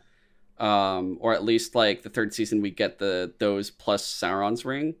 Yeah. Or at least like the third season we get those plus Sauron's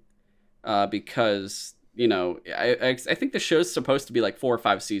ring, because I think the show's supposed to be like 4 or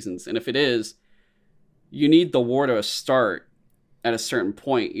 5 seasons, and if it is, you need the war to start at a certain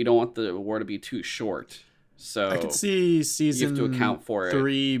point. You don't want the war to be too short. So I could see season you have to account for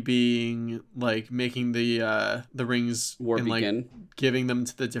 3 being like making the rings war and begin. like giving them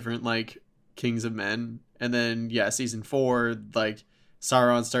to the different like kings of men, and then season 4 like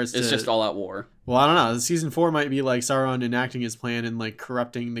Sauron starts It's just all out war. Well, I don't know. Season 4 might be like Sauron enacting his plan and like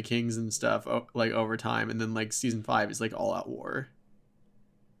corrupting the kings and stuff like over time, and then like season 5 is like all out war.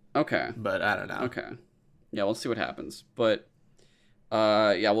 Okay. But I don't know. Okay. Yeah, we'll see what happens. But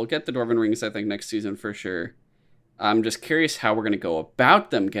we'll get the Dwarven rings, I think, next season for sure. I'm just curious how we're going to go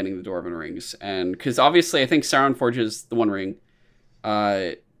about them getting the Dwarven rings. And because obviously I think Sauron forges the one ring.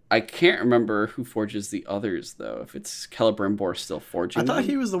 I can't remember who forges the others, though. If it's Celebrimbor still forging I thought them.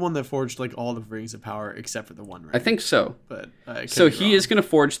 he was the one that forged like all the rings of power except for the one ring. I think so. But so he is going to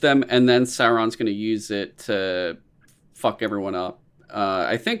forge them, and then Sauron's going to use it to fuck everyone up.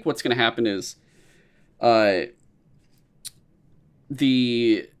 I think what's going to happen is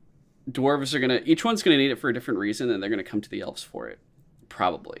the dwarves are going to... Each one's going to need it for a different reason, and they're going to come to the elves for it.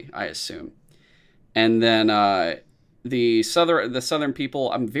 Probably, I assume. And then the southern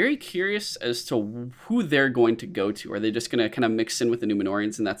people, I'm very curious as to who they're going to go to. Are they just going to kind of mix in with the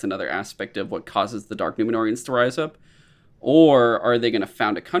Númenóreans, and that's another aspect of what causes the Dark Númenóreans to rise up? Or are they going to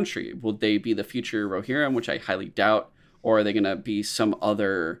found a country? Will they be the future Rohirrim, which I highly doubt? Or are they going to be some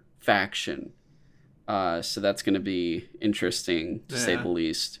other faction? So that's going to be interesting, to say the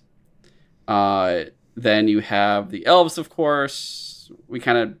least. Then you have the elves, of course. We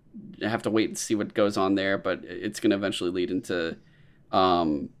kind of have to wait and see what goes on there, but it's going to eventually lead into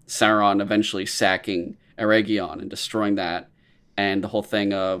Sauron eventually sacking Eregion and destroying that, and the whole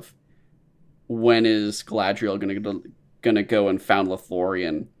thing of when is Galadriel going to go and found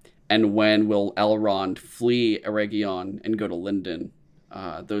Lothlorien, and when will Elrond flee Eregion and go to Lindon?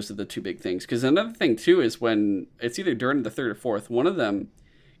 Those are the two big things. Because another thing too is when it's either during the third or fourth, one of them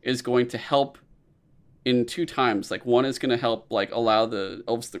is going to help in 2 times. Like one is going to help like allow the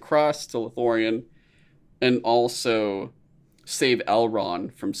elves to cross to Lothlorien, and also save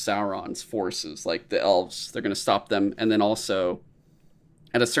Elrond from Sauron's forces. Like the elves, they're going to stop them, and then also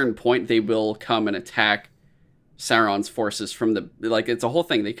at a certain point they will come and attack Sauron's forces from the, like, it's a whole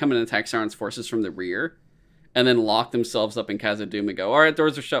thing. They come and attack Sauron's forces from the rear, and then lock themselves up in Khazad-dûm and go, all right,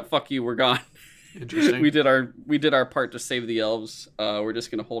 doors are shut, fuck you, we're gone. Interesting. we did our part to save the elves. We're just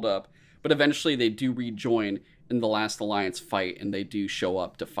gonna hold up. But eventually they do rejoin in the last alliance fight, and they do show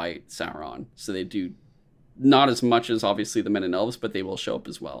up to fight Sauron. So they do not as much as obviously the men and elves, but they will show up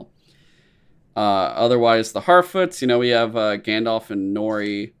as well. Otherwise, the Harfoots, we have Gandalf and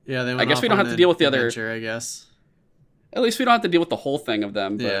Nori. Yeah, they I guess we don't have to deal with the other. I guess. At least we don't have to deal with the whole thing of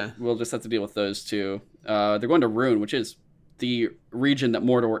them, but Yeah. we'll just have to deal with those two. They're going to Rhûn, which is the region that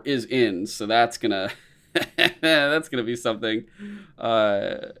Mordor is in, so that's gonna be something.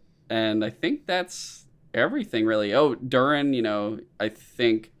 And I think that's everything, really. Oh, Durin, I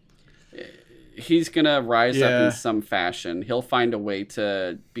think he's gonna rise up in some fashion. He'll find a way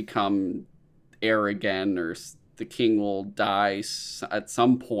to become heir again, or the king will die at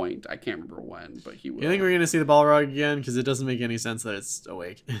some point. I can't remember when, but he will. You think we're going to see the Balrog again? Because it doesn't make any sense that it's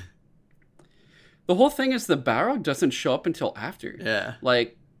awake. The whole thing is the Balrog doesn't show up until after. Yeah.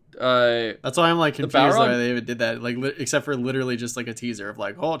 Like, that's why I'm like confused Balrog, why they even did that. Like, except for literally just like a teaser of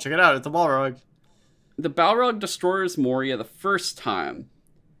like, oh, check it out, it's a Balrog. The Balrog destroys Moria the first time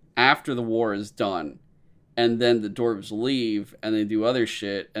after the war is done. And then the dwarves leave and they do other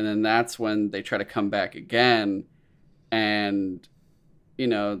shit. And then that's when they try to come back again. And,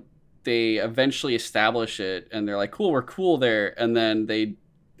 they eventually establish it. And they're like, cool, we're cool there. And then they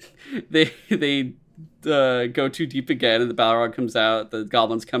go too deep again. And the Balrog comes out. The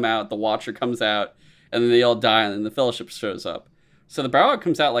goblins come out. The Watcher comes out. And then they all die. And then the Fellowship shows up. So the Balrog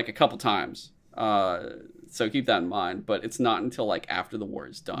comes out like a couple times. So keep that in mind. But it's not until like after the war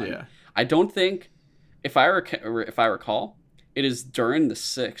is done. Yeah. I don't think... If I recall, it is Durin the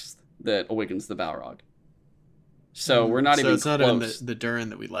Sixth that awakens the Balrog. So we're not even close. So it's not in the Durin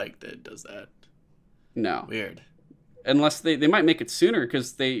that we like that does that. No. Weird. Unless they might make it sooner,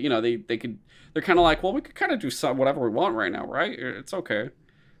 because they could. They're kind of like, well, we could kind of do whatever we want right now, right? It's okay.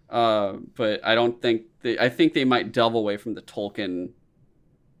 But I don't think I think they might delve away from the Tolkien,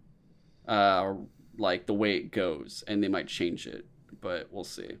 like the way it goes, and they might change it. But we'll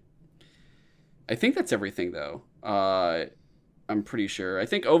see. I think that's everything, though. Uh, I'm pretty sure. I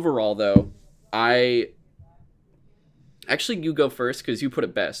think overall, though, I actually you go first because you put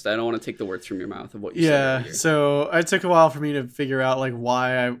it best. I don't want to take the words from your mouth of what you said Yeah, earlier. so it took a while for me to figure out like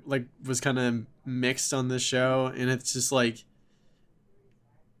why I like was kind of mixed on this show, and it's just like,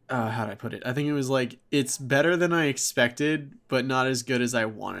 how do I put it? I think it was like it's better than I expected, but not as good as I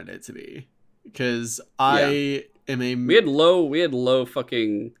wanted it to be. Because Yeah, I am a we had low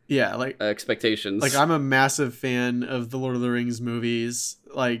fucking yeah expectations. like I'm a massive fan of the Lord of the Rings movies.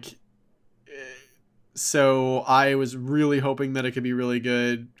 Like, so I was really hoping that it could be really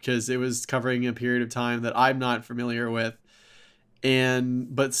good because it was covering a period of time that I'm not familiar with,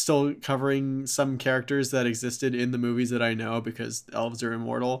 and but still covering some characters that existed in the movies that I know because elves are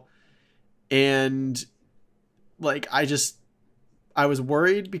immortal. And like I was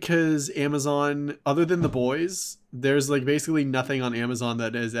worried because Amazon, other than The Boys, there's like basically nothing on Amazon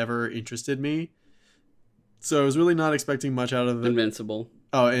that has ever interested me. So I was really not expecting much out of it. Invincible,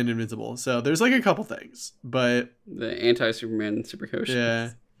 Oh, and Invincible. So there's like a couple things, but the anti-Superman superhero.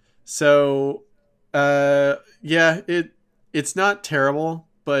 yeah. So, yeah, it's not terrible,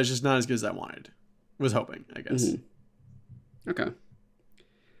 but it's just not as good as I wanted. Was hoping, I guess. Mm-hmm. Okay.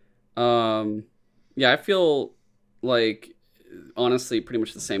 Yeah, I feel like honestly pretty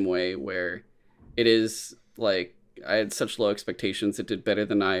much the same way where it is like I had such low expectations. It did better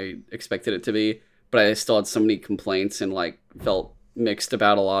than I expected it to be, but I still had so many complaints and like felt mixed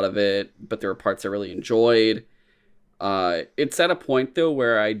about a lot of it, but there were parts I really enjoyed. It's at a point though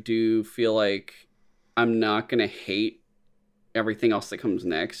where I do feel like I'm not going to hate everything else that comes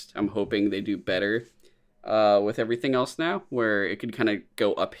next. I'm hoping they do better with everything else now, where it could kind of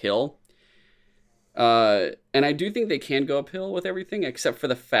go uphill. And I do think they can go uphill with everything, except for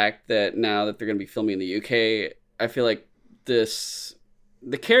the fact that now that they're going to be filming in the UK, I feel like the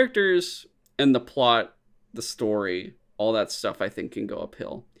characters and the plot, the story, all that stuff, I think can go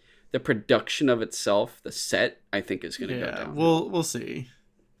uphill. The production of itself, the set, I think is going to go down. We'll see.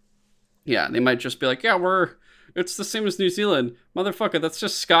 Yeah, they might just be like, yeah, it's the same as New Zealand, motherfucker. That's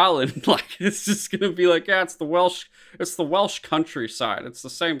just Scotland. Like, it's just gonna be like, yeah, it's the Welsh countryside. It's the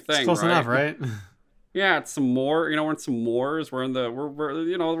same thing, It's close right? enough, right? Yeah, it's some more. You know, we're in some moors. We're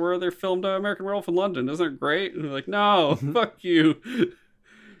you know where they filmed American Werewolf in London. Isn't it great? And they're like, no, fuck you.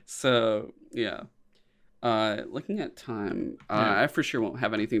 So yeah. Looking at time, I for sure won't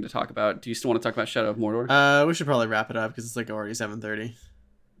have anything to talk about. Do you still want to talk about Shadow of Mordor? We should probably wrap it up because it's like already 7:30.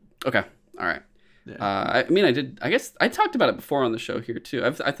 Okay, all right. Yeah. I mean, I guess I talked about it before on the show here too.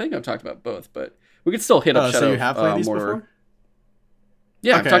 I think I've talked about both, but we could still hit up Shadow so you have played of these Mordor. before?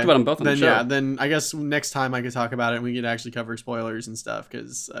 Yeah, I've talked about them both on then, the show. Yeah, then I guess next time I could talk about it and we could actually cover spoilers and stuff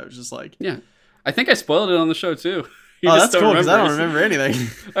because I was just like... Yeah. I think I spoiled it on the show too. That's cool because I don't remember anything.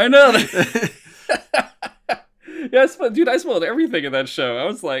 I know. Yeah, I spoiled everything in that show. I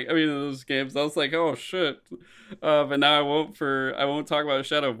was like, I mean, in those games, I was like, oh shit. But now I won't talk about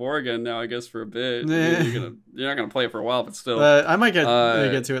Shadow of War again now, I guess, for a bit. You're not gonna play it for a while, but still. I might get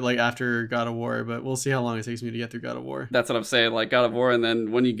to it like after God of War, but we'll see how long it takes me to get through God of War. That's what I'm saying, like God of War, and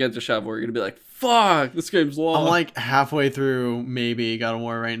then when you get to Shadow of War, you're gonna be like, fuck, this game's long. I'm like halfway through maybe God of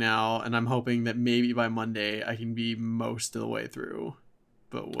War right now, and I'm hoping that maybe by Monday I can be most of the way through.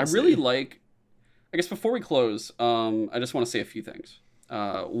 But we'll see. Really like, I guess before we close, I just want to say a few things.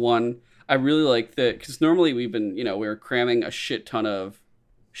 One, I really like that because normally we're cramming a shit ton of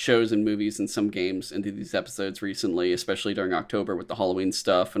shows and movies and some games into these episodes recently, especially during October with the Halloween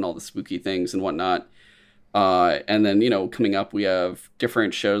stuff and all the spooky things and whatnot. And then, coming up, we have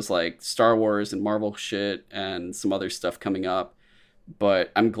different shows like Star Wars and Marvel shit and some other stuff coming up.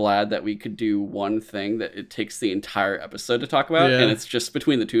 But I'm glad that we could do one thing that it takes the entire episode to talk about, and it's just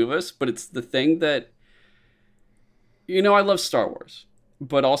between the two of us. But it's the thing that, I love Star Wars,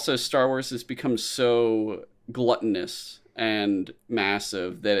 but also Star Wars has become so gluttonous and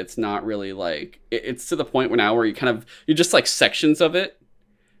massive that it's not really like, it's to the point where you're just like sections of it.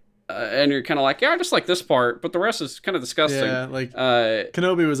 And you're kind of like, yeah, I just like this part, but the rest is kind of disgusting. Yeah, like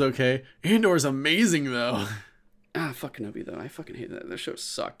Kenobi was okay. Andor's amazing though. Fuck Kenobi though. I fucking hate that. That show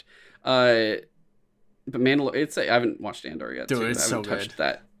sucked. But Mandalorian, I haven't watched Andor yet. Dude, it's I haven't so touched good.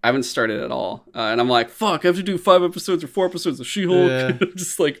 that. I haven't started at all. And I'm like, fuck, I have to do 5 episodes or 4 episodes of She-Hulk. Yeah. I'm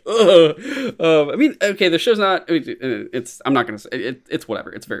just like, ugh. I mean, okay, the show's not, I'm not going to say, it's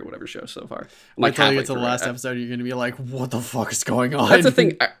whatever. It's very whatever show so far. I'm like, until you get to the last episode, you're going to be like, what the fuck is going on? That's the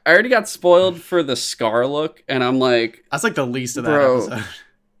thing. I already got spoiled for the Scar look, and I'm like, that's like the least of that episode.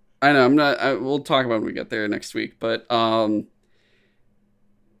 I know, we'll talk about it when we get there next week, but Lord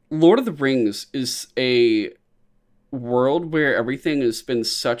of the Rings is a world where everything has been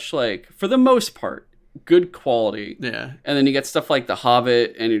such, like, for the most part, good quality. Yeah. And then you get stuff like The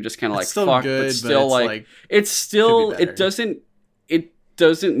Hobbit, and you're just kind of like, still fuck, good, but still but like, it's still, could be it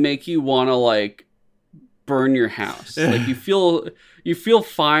doesn't make you want to like burn your house. Like you feel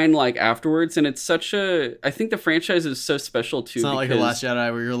fine like afterwards, and it's such a, I think the franchise is so special too. It's not like The Last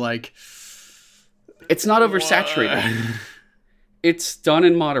Jedi where you're like, it's not oversaturated. It's done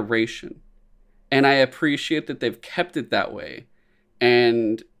in moderation, and I appreciate that they've kept it that way.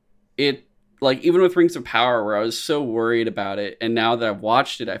 And it, like, even with Rings of Power, where I was so worried about it, and now that I've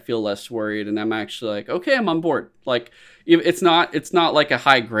watched it, I feel less worried, and I'm actually like, okay, I'm on board. Like, it's not like a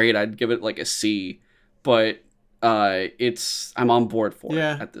high grade. I'd give it like a C, but I'm on board for it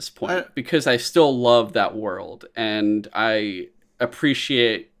at this point, because I still love that world, and I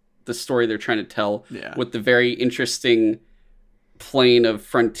appreciate the story they're trying to tell with the very interesting plane of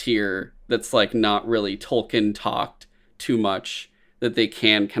frontier that's like not really Tolkien talked too much, that they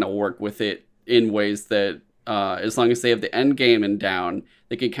can kind of work with it in ways that as long as they have the end game and down,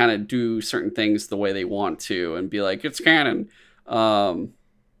 they can kind of do certain things the way they want to and be like, it's canon. But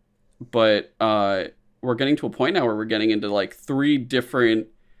we're getting to a point now where we're getting into like 3 different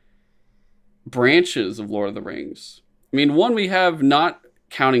branches of Lord of the Rings. I mean, one, we have, not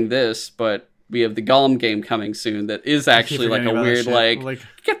counting this, but we have the Gollum game coming soon that is actually like a weird, like,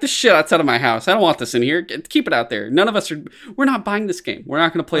 get the shit outside of my house. I don't want this in here. Keep it out there. None of us we're not buying this game. We're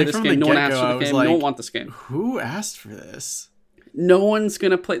not going to play this game. No one asked for the game. Like, no one wants this game. Who asked for this? No one's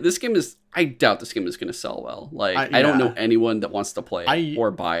going to play. This game is, I doubt this game is going to sell well. Like, I don't know anyone that wants to play it or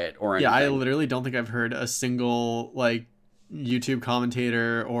buy it or anything. Yeah, I literally don't think I've heard a single, like, YouTube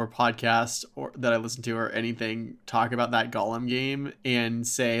commentator or podcast or that I listen to or anything talk about that Gollum game and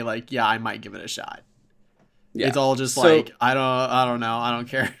say like, yeah, I might give it a shot. Yeah. It's all just like, I don't know. I don't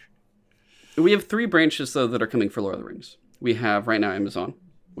care. We have 3 branches though that are coming for Lord of the Rings. We have right now Amazon,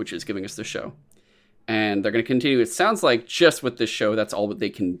 which is giving us the show. And they're going to continue. It sounds like just with this show, that's all that they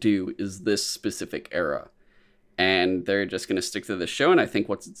can do is this specific era. And they're just going to stick to the show. And I think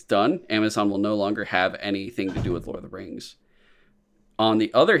once it's done, Amazon will no longer have anything to do with Lord of the Rings. On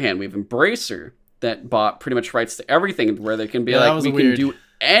the other hand, we have Embracer that bought pretty much rights to everything, where they can be like, we can do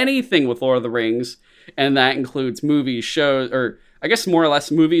anything with Lord of the Rings. And that includes movies, shows, or I guess more or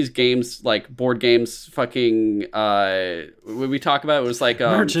less movies, games, like board games, fucking, what we talk about, it was like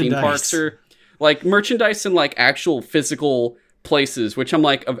theme parks, or like merchandise and like actual physical places, which I'm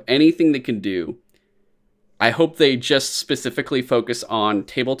like, of anything they can do, I hope they just specifically focus on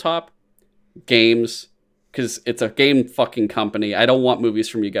tabletop games, because it's a game fucking company. I don't want movies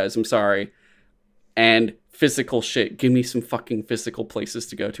from you guys. I'm sorry. And physical shit. Give me some fucking physical places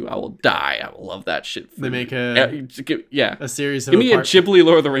to go to. I will die. I will love that shit. They make a series of Give me a Ghibli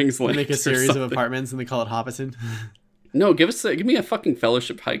Lord of the Rings link. They make a series of apartments and they call it Hobbiton. No, give me a fucking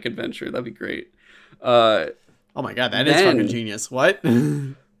Fellowship hike adventure. That'd be great. Oh my god, that is fucking genius. What?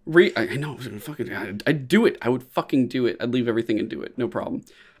 I know. I'd do it. I would fucking do it. I'd leave everything and do it. No problem.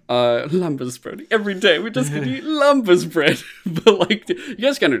 Lambas bread every day. We're just gonna eat lambas bread. But like, you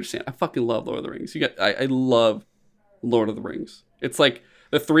guys gotta understand, I fucking love Lord of the Rings. I love Lord of the Rings. It's like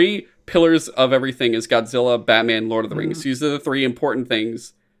the 3 pillars of everything is Godzilla, Batman, Lord of the Rings. These are the 3 important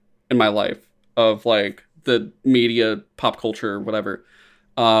things in my life of like the media, pop culture, whatever.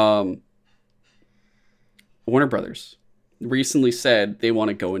 Warner Brothers recently said they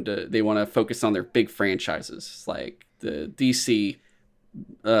want to focus on their big franchises like the DC.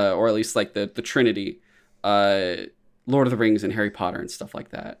 Or at least like the Trinity, Lord of the Rings and Harry Potter and stuff like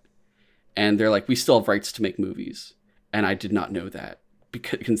that. And they're like, we still have rights to make movies. And I did not know that,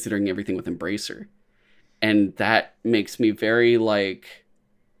 because considering everything with Embracer. And that makes me very like,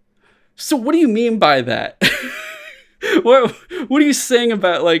 so what do you mean by that? What are you saying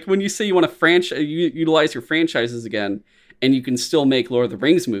about like when you say you want to utilize your franchises again and you can still make Lord of the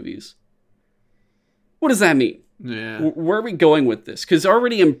Rings movies? What does that mean? Yeah. Where are we going with this? Because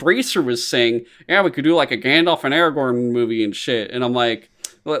already Embracer was saying, yeah, we could do like a Gandalf and Aragorn movie and shit. And I'm like,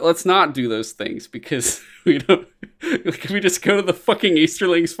 let's not do those things, because we don't. Can we just go to the fucking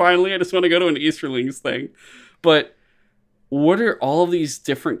Easterlings finally? I just want to go to an Easterlings thing. But what are all of these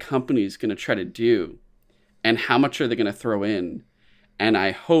different companies going to try to do? And how much are they going to throw in? And I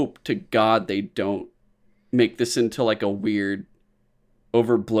hope to God they don't make this into like a weird,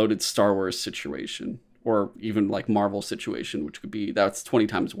 over-bloated Star Wars situation. Or even like Marvel situation, which could be, that's 20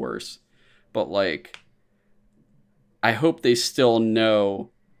 times worse. But like, I hope they still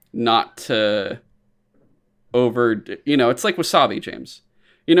know not to it's like wasabi, James.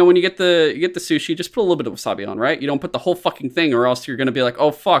 When you get the sushi, just put a little bit of wasabi on, right? You don't put the whole fucking thing, or else you're going to be like,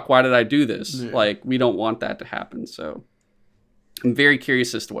 oh fuck, why did I do this? Yeah. Like, we don't want that to happen. So I'm very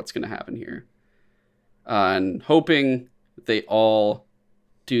curious as to what's going to happen here. and hoping they all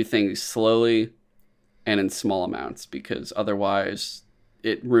do things slowly and in small amounts, because otherwise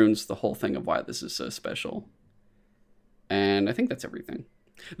it ruins the whole thing of why this is so special. And I think that's everything.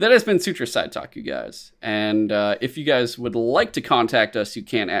 That has been Sutra Side Talk, you guys. And if you guys would like to contact us, you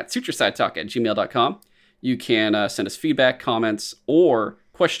can at sutrasidetalk@gmail.com. You can send us feedback, comments, or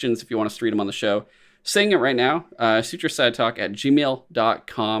questions if you want us to read them on the show. Saying it right now,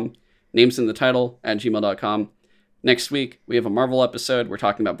 sutrasidetalk@gmail.com. Names in the title at gmail.com. Next week, we have a Marvel episode. We're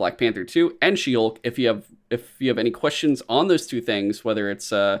talking about Black Panther 2 and She-Hulk. If you have any questions on those two things, whether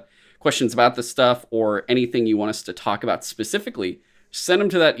it's questions about this stuff or anything you want us to talk about specifically, send them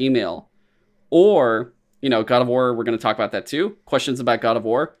to that email. Or, God of War, we're going to talk about that too. Questions about God of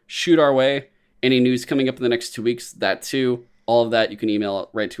War, shoot our way. Any news coming up in the next 2 weeks, that too. All of that, you can email it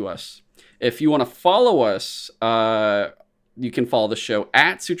right to us. If you want to follow us, you can follow the show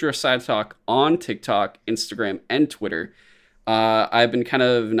at Sutra Side Talk on TikTok, Instagram, and Twitter. I've been kind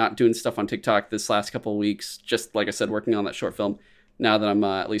of not doing stuff on TikTok this last couple of weeks, just like I said, working on that short film. Now that I'm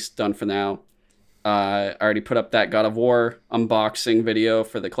at least done for now, I already put up that God of War unboxing video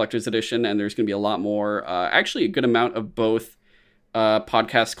for the collector's edition, and there's going to be a lot more, actually a good amount of both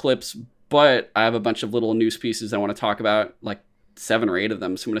podcast clips, but I have a bunch of little news pieces I want to talk about, like 7 or 8 of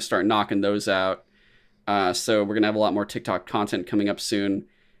them, so I'm going to start knocking those out. So we're going to have a lot more TikTok content coming up soon,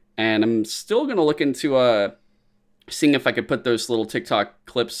 and I'm still going to look into seeing if I could put those little TikTok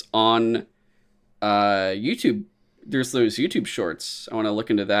clips on YouTube. There's those YouTube shorts. I want to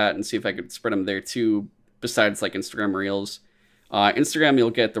look into that and see if I could spread them there too, besides like Instagram Reels. Instagram, you'll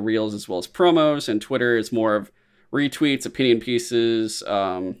get the Reels as well as promos, and Twitter is more of retweets, opinion pieces,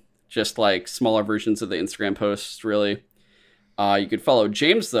 just like smaller versions of the Instagram posts, really. You could follow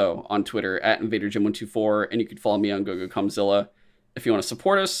James, though, on Twitter at InvaderJim124, and you could follow me on GoGoComzilla. If you want to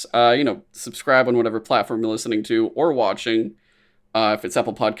support us, subscribe on whatever platform you're listening to or watching. If it's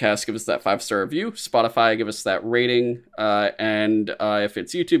Apple Podcasts, give us that 5-star review. Spotify, give us that rating. And if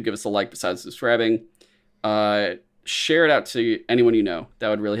it's YouTube, give us a like besides subscribing. Share it out to anyone you know. That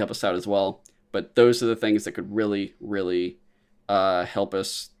would really help us out as well. But those are the things that could really, really help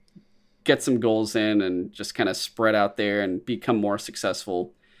us get some goals in and just kind of spread out there and become more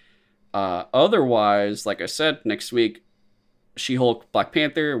successful. Otherwise, like I said, next week, She-Hulk, Black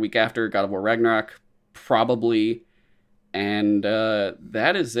Panther. Week after, God of War Ragnarok, probably. And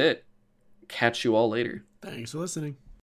that is it. Catch you all later. Thanks for listening.